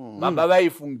vake. Baba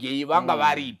vaifungei, vanga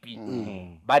varipi.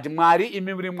 But Mwari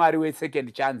imi muri Mwari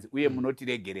we-second chance uye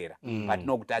munotiregerera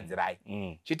patinokutadzirai.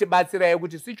 Chitibatsirai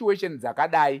kuti situation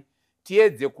dzakadai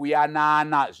tiedze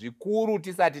kuyanana zvikuru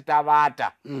tisati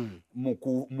tavata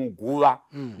muguva.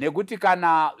 Nekuti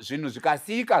kana zvinhu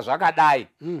zvikasika zvakadai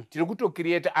tiri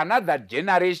kutocreate another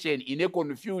generation ine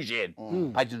confusion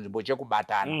pachinzvimbo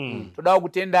chekubatana. Toda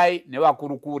kutendai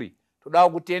nevakurukuri, toda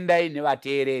kutendai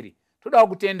nevateereri, toda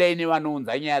kutendai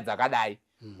nevanounza nyaya dzakadai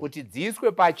kuti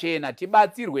dziiswe pachena,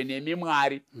 tibatsirwe nemi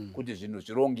Mwari kuti zvinhu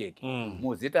zvirongeke.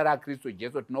 Muzita raKristu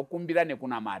Jesu tinokumbira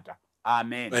nekunamata.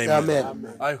 Amen. Amen.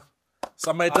 Ayo.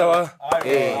 Samaita wa.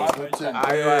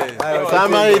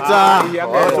 Samaita.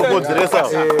 Watokodzeresa.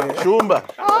 Shumba.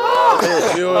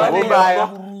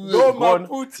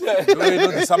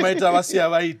 Samaita vasiya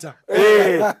vaita.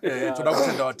 Toda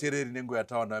kutenda vateereri nenguva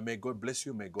yatawana. May God bless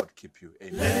you, may God keep you.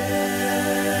 Amen.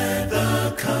 Let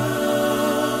the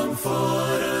Comforter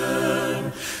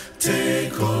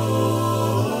take over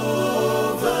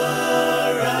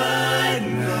right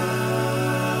now.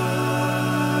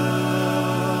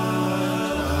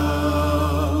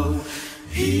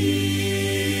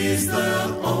 He's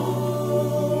the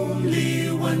only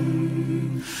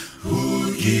one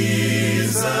who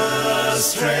gives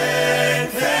us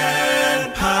strength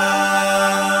and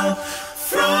power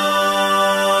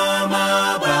from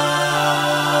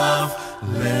above.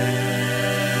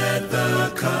 Let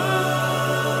the Comforter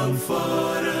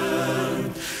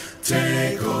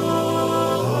take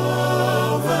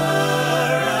over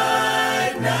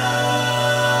right now.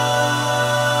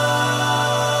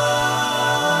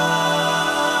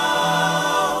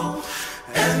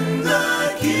 And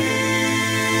the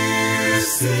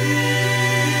gifts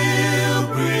he'll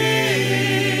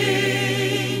bring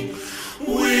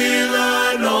will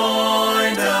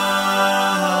anoint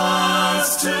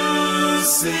us to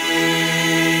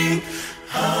sing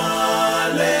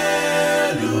hallelujah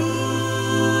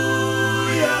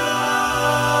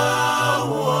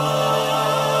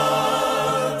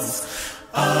once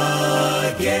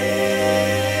again.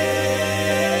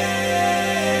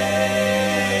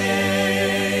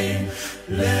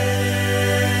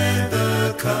 Let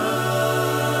the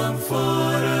Comforter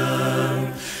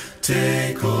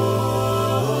take over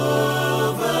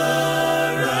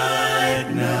right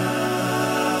now.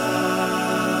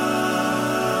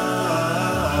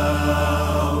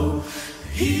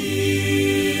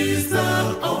 He's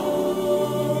the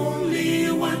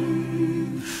only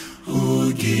one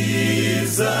who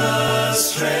gives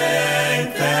us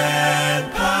strength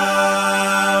and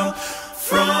power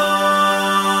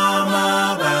from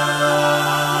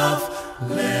above.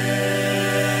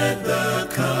 Let the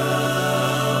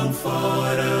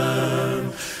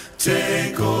Comforter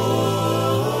take over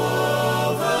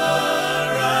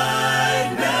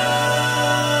right now.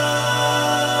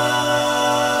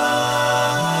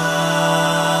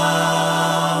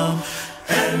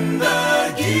 And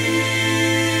the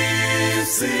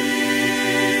gifts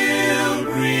he'll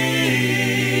bring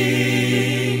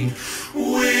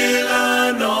will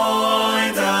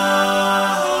anoint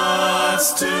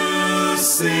us to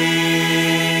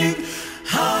sing